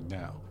me here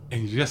now.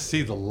 And you just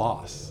see the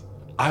loss.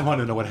 I want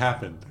to know what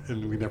happened,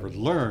 and we never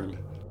learned.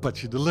 But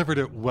she delivered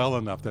it well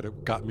enough that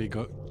it got me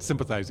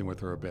sympathizing with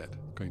her a bit.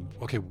 Going,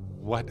 okay,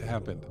 what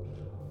happened?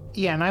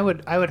 Yeah, and I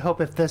would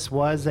hope if this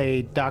was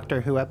a Doctor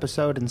Who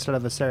episode instead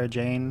of a Sarah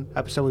Jane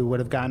episode, we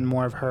would have gotten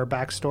more of her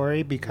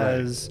backstory,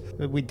 because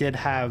we did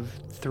have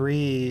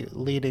 3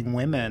 leading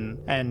women,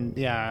 and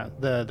yeah,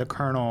 the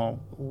Colonel,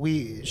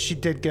 she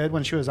did good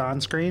when she was on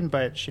screen,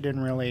 but she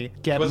didn't really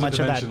get much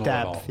of that dimensional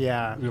at all. depth.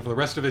 Yeah. For the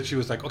rest of it, she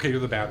was like, okay,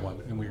 you're the bad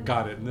one, and we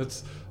got it. And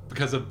it's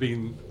because of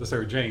being the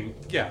Sarah Jane.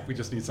 Yeah, we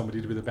just need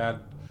somebody to be the bad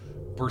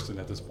person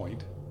at this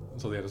point.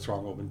 So they had a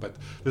strong woman, but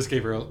this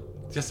gave her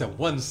just that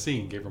one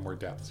scene gave her more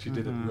depth. She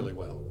did it really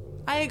well.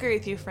 I agree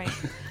with you, Frank.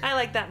 I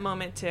like that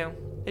moment too.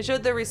 It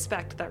showed the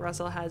respect that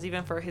Russell has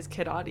even for his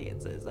kid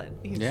audiences. That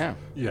he's, Yeah.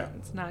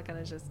 it's not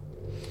gonna just.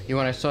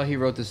 When I saw he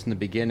wrote this in the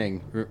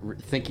beginning,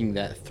 thinking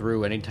that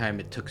through, anytime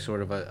it took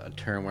sort of a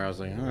turn where I was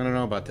like, I don't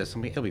know about this,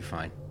 it'll be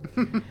fine.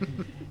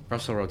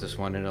 Russell wrote this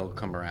one and it'll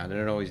come around, and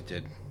it always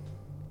did.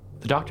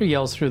 The Doctor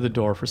yells through the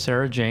door for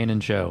Sarah Jane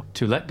and Joe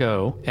to let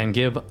go and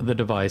give the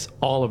device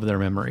all of their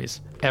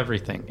memories.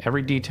 Everything,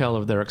 every detail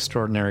of their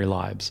extraordinary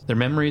lives. Their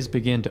memories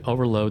begin to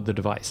overload the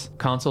device.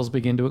 Consoles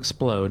begin to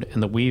explode,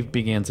 and the weave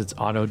begins its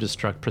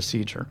auto-destruct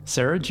procedure.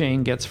 Sarah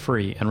Jane gets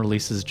free and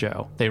releases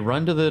Joe. They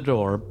run to the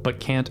door, but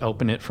can't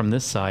open it from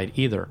this side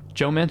either.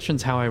 Joe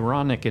mentions how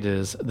ironic it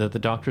is that the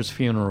Doctor's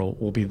funeral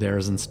will be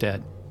theirs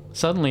instead.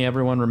 Suddenly,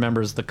 everyone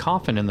remembers the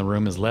coffin in the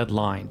room is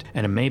lead-lined,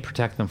 and it may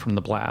protect them from the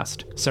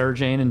blast. Sarah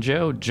Jane and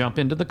Joe jump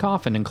into the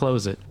coffin and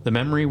close it. The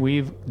memory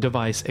weave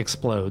device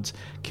explodes,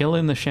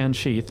 killing the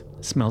Shanseath,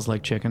 smells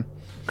like chicken,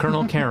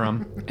 Colonel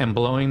Karam, and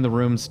blowing the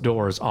room's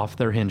doors off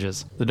their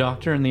hinges. The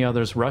Doctor and the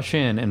others rush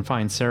in and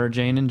find Sarah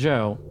Jane and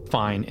Joe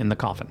fine in the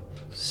coffin.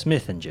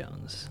 Smith and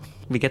Jones.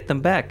 We get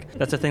them back.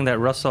 That's the thing that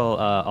Russell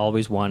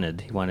always wanted.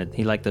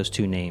 He liked those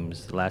 2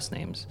 names, last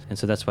names, and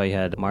so that's why he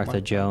had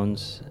Martha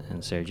Jones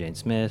and Sarah Jane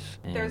Smith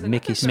There's and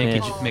Mickey another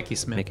Smith. called- Mickey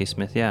Smith. Mickey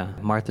Smith, yeah.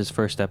 Martha's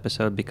first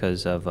episode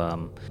because of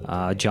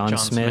John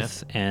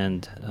Smith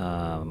and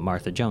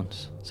Martha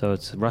Jones. So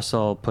it's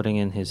Russell putting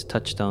in his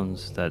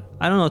touchstones that,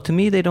 I don't know, to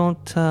me they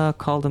don't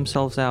call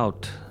themselves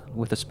out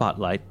with a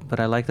spotlight, but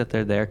I like that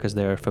they're there because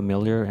they're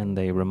familiar and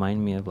they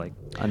remind me of like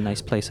a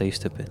nice place I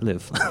used to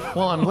live.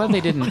 Well, I'm glad they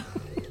didn't.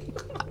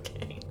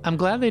 I'm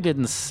glad they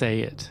didn't say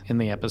it in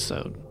the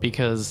episode,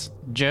 because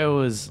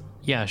Joe is,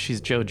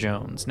 she's Joe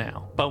Jones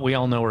now, but we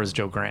all know her as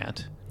Joe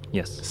Grant.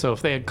 Yes. So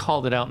if they had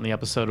called it out in the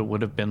episode, it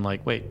would have been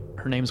like, wait,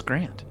 her name's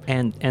Grant.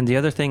 And the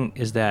other thing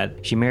is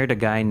that she married a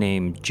guy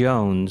named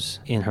Jones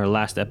in her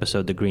last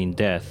episode, The Green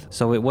Death.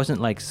 So it wasn't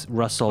like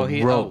Russell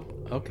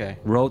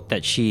wrote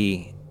that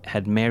she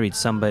had married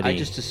somebody. I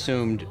just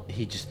assumed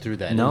he just threw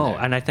that in No,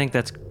 there. and I think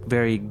that's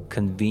very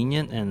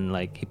convenient, and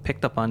like he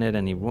picked up on it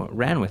and he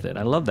ran with it.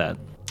 I love that.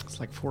 It's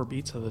like 4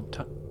 beats of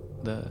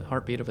the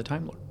heartbeat of a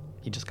Time Lord.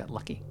 He just got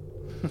lucky.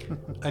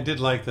 I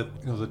did like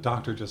that, the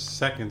Doctor just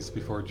seconds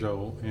before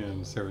Joe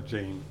and Sarah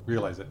Jane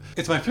realize it.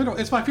 It's my funeral.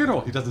 It's my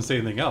funeral. He doesn't say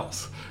anything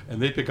else,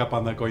 and they pick up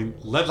on that, going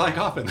lead-lined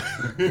coffin.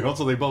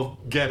 So they both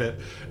get it,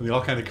 and they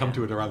all kind of come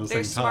to it around the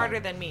They're same time. smarter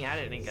than me. I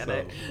didn't get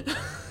it.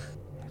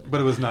 But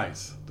it was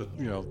nice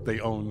that they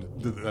own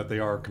that they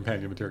are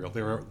companion material.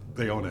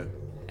 They own it.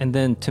 And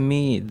then to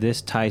me,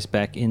 this ties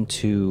back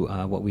into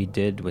what we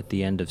did with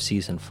the end of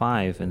season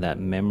 5, and that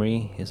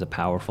memory is a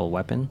powerful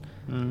weapon.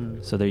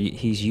 So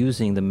he's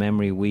using the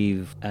memory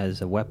weave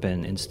as a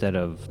weapon instead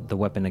of the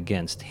weapon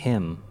against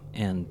him,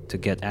 and to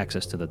get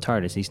access to the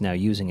TARDIS, he's now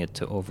using it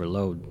to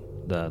overload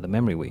the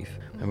memory weave.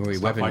 Memory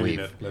Stop weapon finding weave.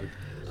 it. Let it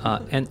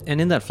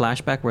And in that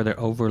flashback where they're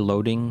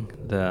overloading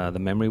the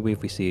memory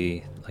weave, we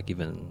see like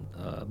even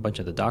a bunch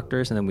of the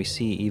doctors, and then we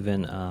see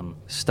even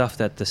stuff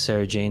that the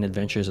Sarah Jane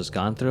Adventures has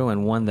gone through.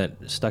 And one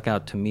that stuck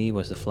out to me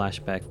was the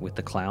flashback with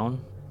the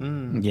clown.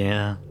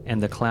 Yeah.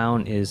 And the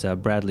clown is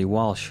Bradley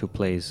Walsh, who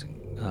plays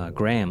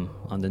Graham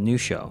on the new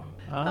show.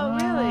 Oh,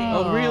 really?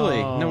 Oh,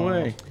 really? No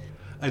way.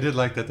 I did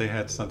like that they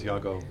had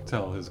Santiago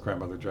tell his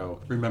grandmother Joe,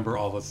 remember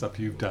all the stuff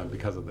you've done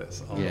because of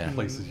this, all Yeah. the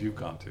places you've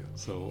gone to.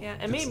 So Yeah,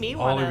 it made me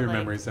all wanna, of your like-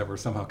 memories that were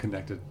somehow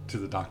connected to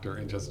the doctor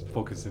and just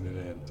focusing it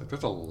in. It's like,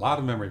 there's a lot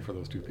of memory for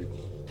those two people.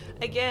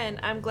 Again,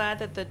 I'm glad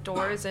that the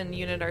doors in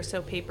Unit are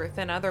so paper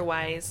thin.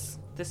 Otherwise,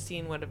 this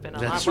scene would have been a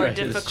That's lot more right,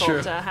 it's difficult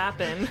true. to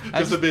happen.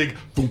 Just a big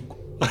boom,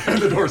 and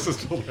the doors are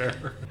still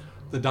there.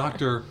 The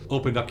doctor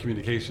opened up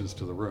communications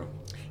to the room.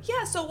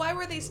 Yeah, so why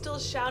were they still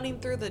shouting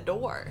through the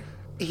door?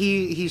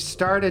 He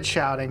started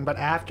shouting, but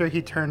after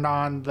he turned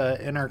on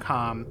the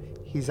intercom,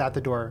 he's at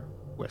the door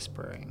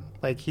whispering,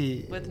 like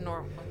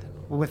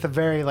with a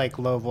very like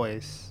low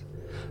voice.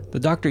 The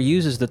Doctor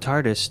uses the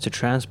TARDIS to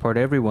transport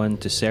everyone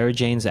to Sarah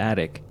Jane's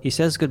attic. He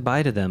says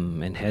goodbye to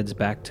them and heads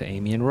back to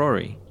Amy and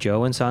Rory.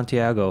 Joe and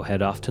Santiago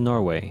head off to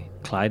Norway.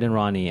 Clyde and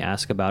Ronnie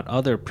ask about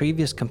other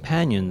previous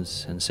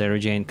companions, and Sarah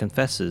Jane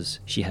confesses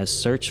she has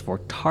searched for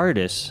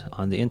TARDIS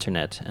on the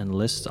internet and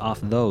lists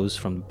off those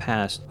from the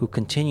past who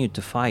continued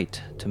to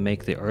fight to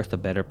make the Earth a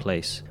better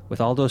place.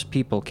 With all those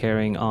people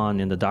carrying on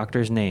in the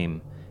Doctor's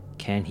name,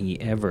 can he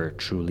ever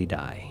truly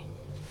die?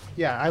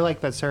 Yeah, I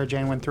like that Sarah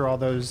Jane went through all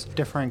those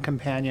different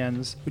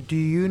companions. Do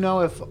you know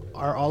if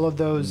are all of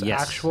those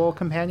Yes. actual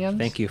companions?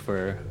 Thank you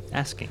for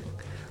asking.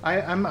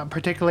 I'm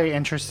particularly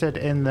interested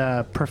in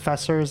the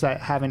professors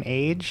that haven't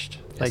aged.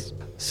 Like,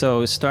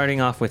 So, starting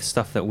off with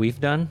stuff that we've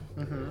done,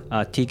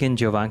 Tegan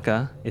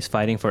Jovanka is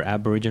fighting for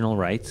Aboriginal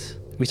rights.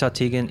 We saw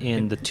Tegan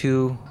in the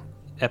 2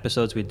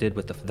 episodes we did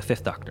with the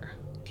Fifth Doctor.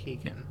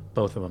 Tegan.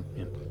 Both of them.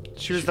 Yeah.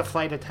 She was the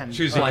flight attendant.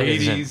 She was in Flight the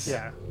attendant. 80s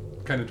Yeah.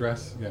 kind of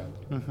dress. Yeah.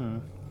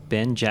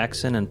 Ben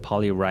Jackson and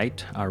Polly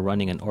Wright are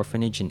running an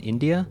orphanage in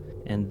India,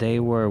 and they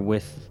were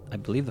with, I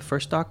believe, the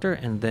First Doctor,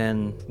 and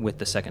then with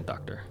the Second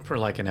Doctor. For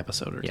like an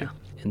episode or two. Yeah.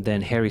 And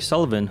then Harry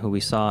Sullivan, who we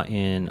saw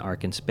in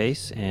Ark in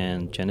Space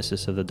and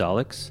Genesis of the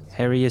Daleks.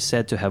 Harry is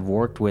said to have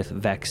worked with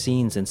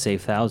vaccines and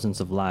saved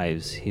thousands of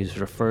lives. He's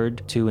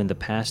referred to in the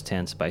past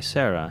tense by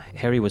Sarah.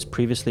 Harry was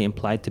previously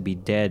implied to be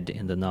dead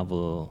in the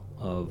novel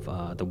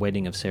of The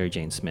Wedding of Sarah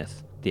Jane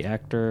Smith. The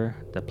actor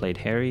that played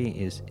Harry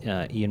is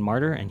Ian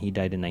Marter, and he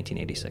died in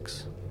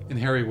 1986. And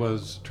Harry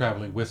was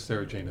traveling with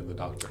Sarah Jane and the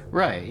doctor.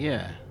 Right,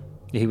 yeah.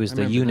 He was I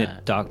the remember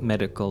unit that.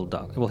 medical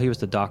doctor. Well, he was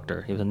the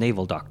doctor. He was a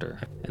naval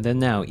doctor. And then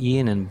now,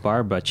 Ian and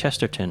Barbara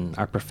Chesterton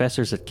are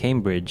professors at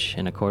Cambridge,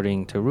 and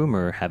according to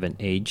rumor, haven't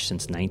aged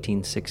since the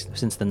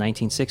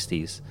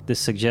 1960s. This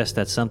suggests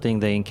that something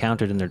they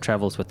encountered in their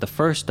travels with the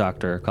First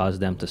Doctor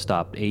caused them to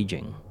stop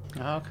aging.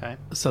 Oh, okay.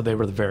 So they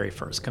were the very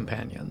first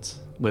companions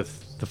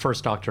with the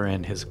First Doctor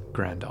and his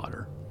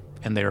granddaughter.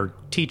 And they're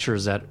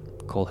teachers at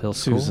Coal Hill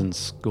School. Susan's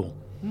school.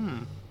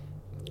 And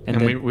And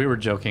then- we were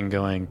joking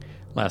going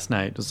last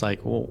night. It was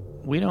like, well,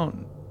 we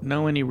don't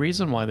know any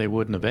reason why they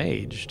wouldn't have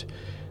aged.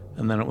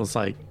 And then it was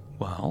like,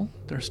 well,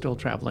 they're still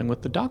traveling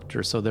with the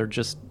Doctor, so they're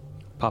just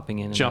popping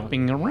in and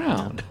jumping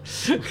around.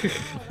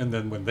 And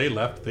then when they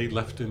left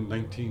in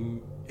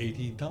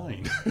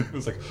 1989. It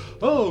was like,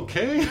 oh,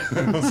 okay.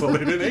 So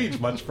they didn't age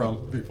much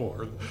from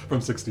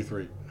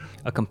 63.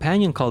 A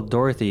companion called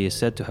Dorothy is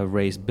said to have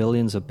raised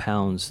billions of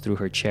pounds through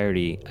her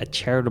charity, A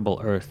Charitable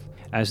Earth.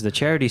 As the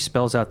charity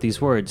spells out these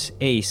words,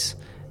 ACE,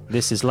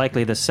 this is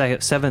likely the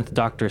Seventh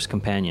Doctor's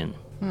companion.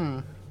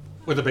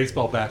 With a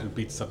baseball bat who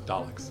beats up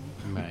Daleks.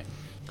 Right.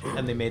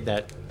 And they made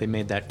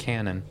that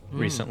canon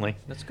recently.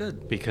 That's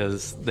good.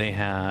 Because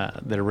they're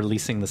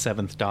releasing the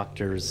Seventh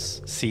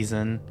Doctor's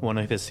season, one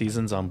of his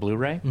seasons on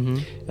Blu-ray,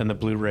 and the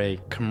Blu-ray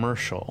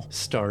commercial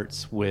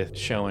starts with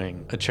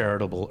showing a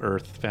Charitable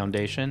Earth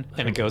Foundation,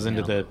 and it goes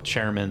into the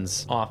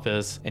chairman's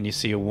office, and you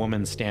see a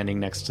woman standing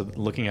next to,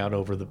 looking out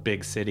over the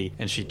big city,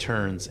 and she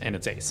turns, and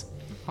it's Ace.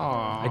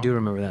 I do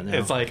remember that now.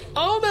 It's like,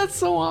 oh, that's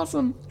so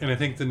awesome. And I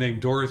think the name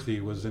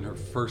Dorothy was in her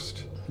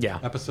first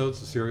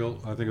episodes, the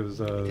serial. I think it was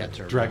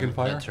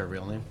Dragonfire. That's her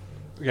real name.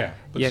 Yeah,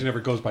 but Yeah. she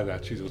never goes by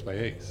that. She goes by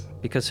Ace.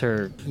 Because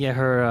her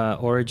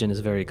origin is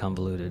very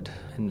convoluted,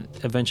 and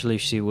eventually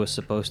she was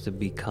supposed to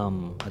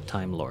become a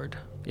Time Lord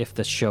if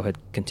the show had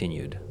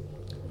continued.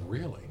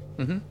 Really?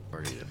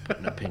 Or you to put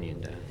an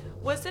opinion down.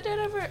 Wasn't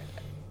it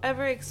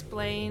ever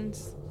explained?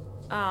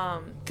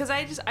 Because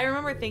I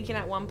remember thinking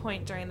at one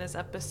point during this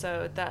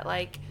episode that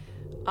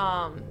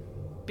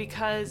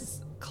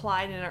because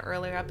Clyde in an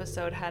earlier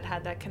episode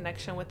had that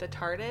connection with the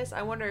TARDIS,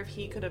 I wonder if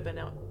he could have been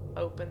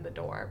opened the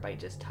door by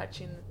just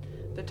touching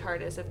the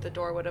TARDIS, if the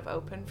door would have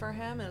opened for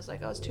him. And it was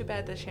like, oh, it's too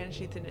bad the Shannon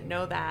Sheath didn't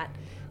know that.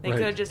 They Right.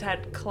 could have just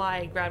had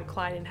grabbed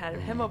Clyde and had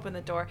him open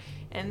the door.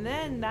 And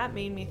then that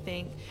made me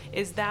think,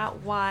 is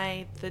that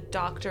why the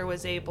Doctor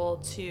was able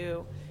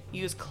to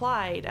use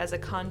Clyde as a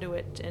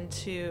conduit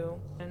into...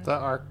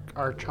 The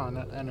Archon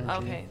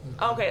energy.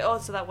 Okay. Oh,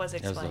 so that was That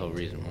explained. was the whole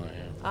reason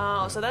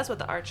why. Oh, so that's what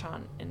the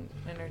Archon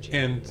energy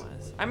And-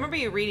 was. I remember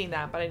you reading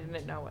that, but I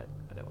didn't know what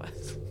it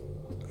was.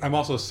 I'm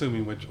also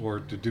assuming, or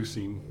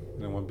deducing,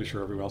 and I want to be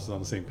sure everyone else is on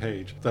the same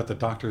page, that the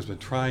Doctor's been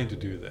trying to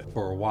do that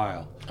for a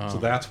while. So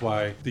that's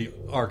why the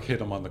Ark hit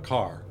him on the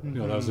car. You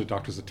know, that was the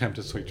Doctor's attempt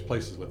to switch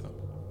places with him.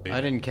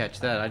 I didn't catch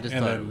that. I just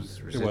And thought it then was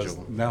it residual. was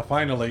now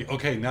finally,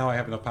 okay, now I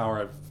have enough power.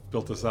 I've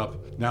built this up.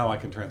 Now I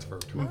can transfer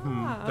to it.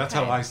 That's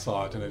how okay. I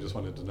saw it, and I just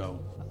wanted to know.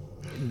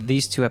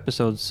 These two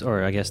episodes,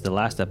 or I guess the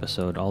last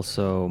episode,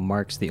 also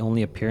marks the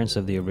only appearance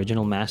of the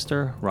original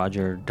master,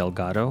 Roger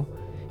Delgado,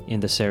 in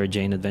the Sarah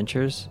Jane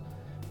Adventures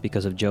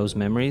because of Joe's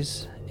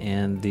memories,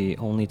 and the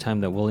only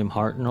time that William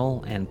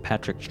Hartnell and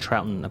Patrick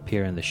Troughton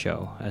appear in the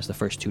show as the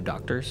first two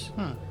doctors.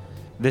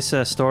 This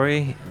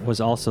story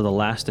was also the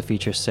last to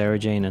feature Sarah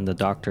Jane and the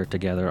Doctor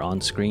together on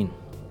screen.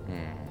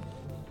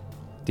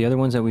 The other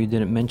ones that we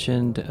didn't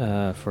mention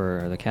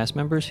for the cast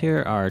members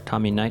here are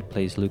Tommy Knight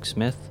plays Luke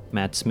Smith,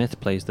 Matt Smith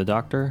plays the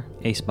Doctor,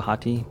 Ace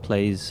Bahati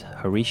plays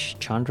Harish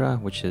Chandra,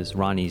 which is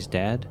Ronnie's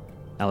dad,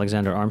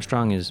 Alexander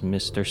Armstrong is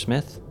Mr.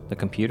 Smith, the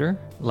computer,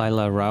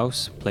 Lila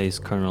Rouse plays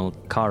Colonel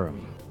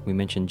Karam. We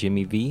mentioned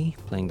Jimmy V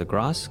playing the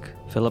Grosk,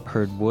 Philip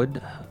Hurd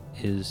Wood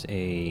is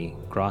a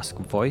Grosk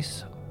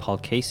voice, Paul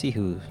Casey,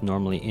 who's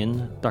normally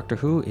in Doctor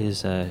Who,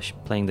 is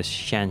playing the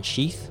Shan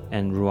Sheath,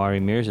 and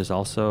Ruari Mears is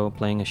also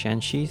playing a Shan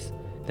Sheath.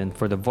 Then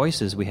for the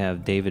voices, we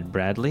have David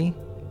Bradley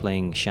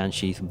playing Shan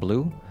Sheath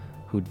Blue,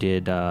 who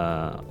did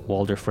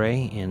Walder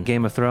Frey in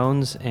Game of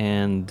Thrones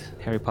and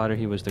Harry Potter.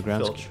 He was the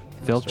grounds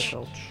Filch.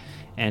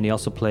 And he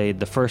also played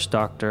the first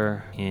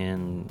Doctor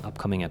in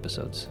upcoming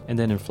episodes. And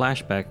then in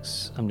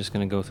flashbacks, I'm just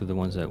going to go through the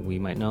ones that we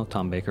might know.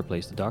 Tom Baker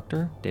plays the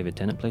Doctor. David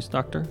Tennant plays the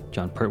Doctor.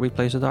 John Pertwee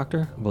plays the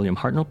Doctor. William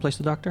Hartnell plays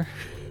the Doctor.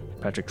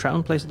 Patrick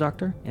Troughton plays the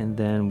Doctor. And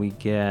then we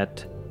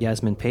get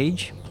Yasmin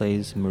Page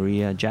plays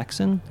Maria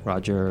Jackson.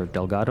 Roger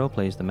Delgado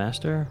plays the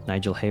Master.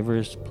 Nigel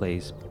Havers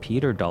plays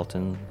Peter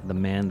Dalton, the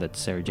man that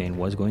Sarah Jane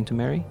was going to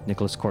marry.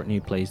 Nicholas Courtney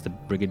plays the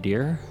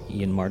Brigadier.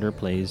 Ian Marter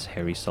plays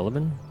Harry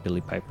Sullivan.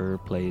 Billy Piper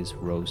plays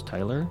Rose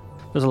Tyler.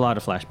 There's a lot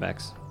of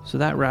flashbacks. So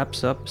that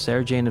wraps up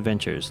Sarah Jane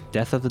Adventures,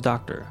 Death of the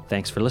Doctor.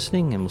 Thanks for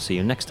listening, and we'll see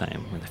you next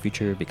time when the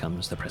future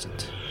becomes the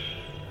present.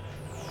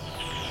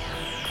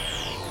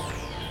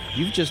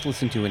 You've just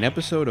listened to an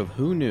episode of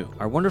Who Knew?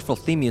 Our wonderful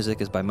theme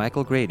music is by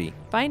Michael Grady.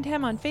 Find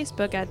him on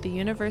Facebook at The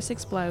Universe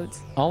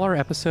Explodes. All our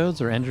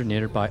episodes are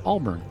engineered by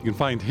Allburn. You can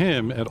find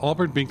him at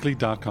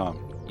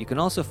albert.binkley.com. You can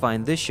also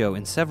find this show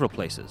in several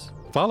places.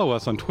 Follow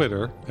us on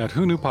Twitter at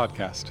Who Knew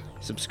Podcast.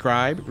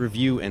 Subscribe,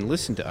 review, and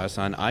listen to us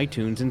on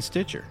iTunes and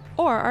Stitcher.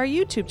 Or our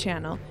YouTube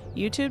channel,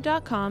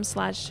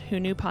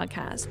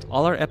 youtube.com/WhoKnewPodcast.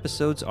 All our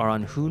episodes are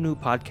on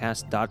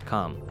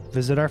whoknewpodcast.com.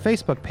 Visit our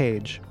Facebook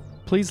page.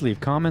 Please leave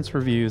comments,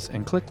 reviews,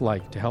 and click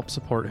like to help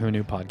support Who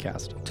Knew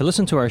Podcast. To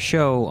listen to our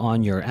show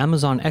on your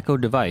Amazon Echo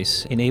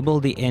device, enable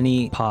the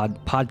AnyPod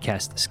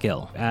podcast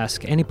skill.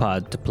 Ask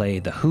AnyPod to play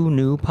the Who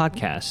Knew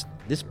podcast.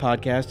 This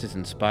podcast is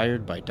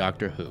inspired by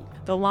Doctor Who.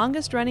 The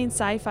longest running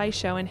sci-fi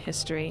show in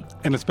history.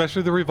 And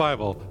especially the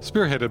revival,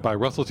 spearheaded by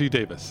Russell T.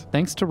 Davis,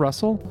 Thanks to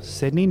Russell,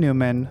 Sydney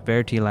Newman,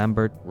 Verity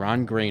Lambert,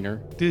 Ron Grainer.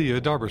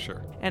 Delia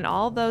Derbyshire. And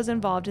all those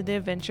involved in the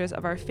adventures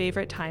of our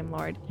favorite Time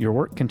Lord. your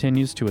work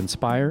continues to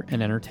inspire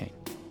and entertain.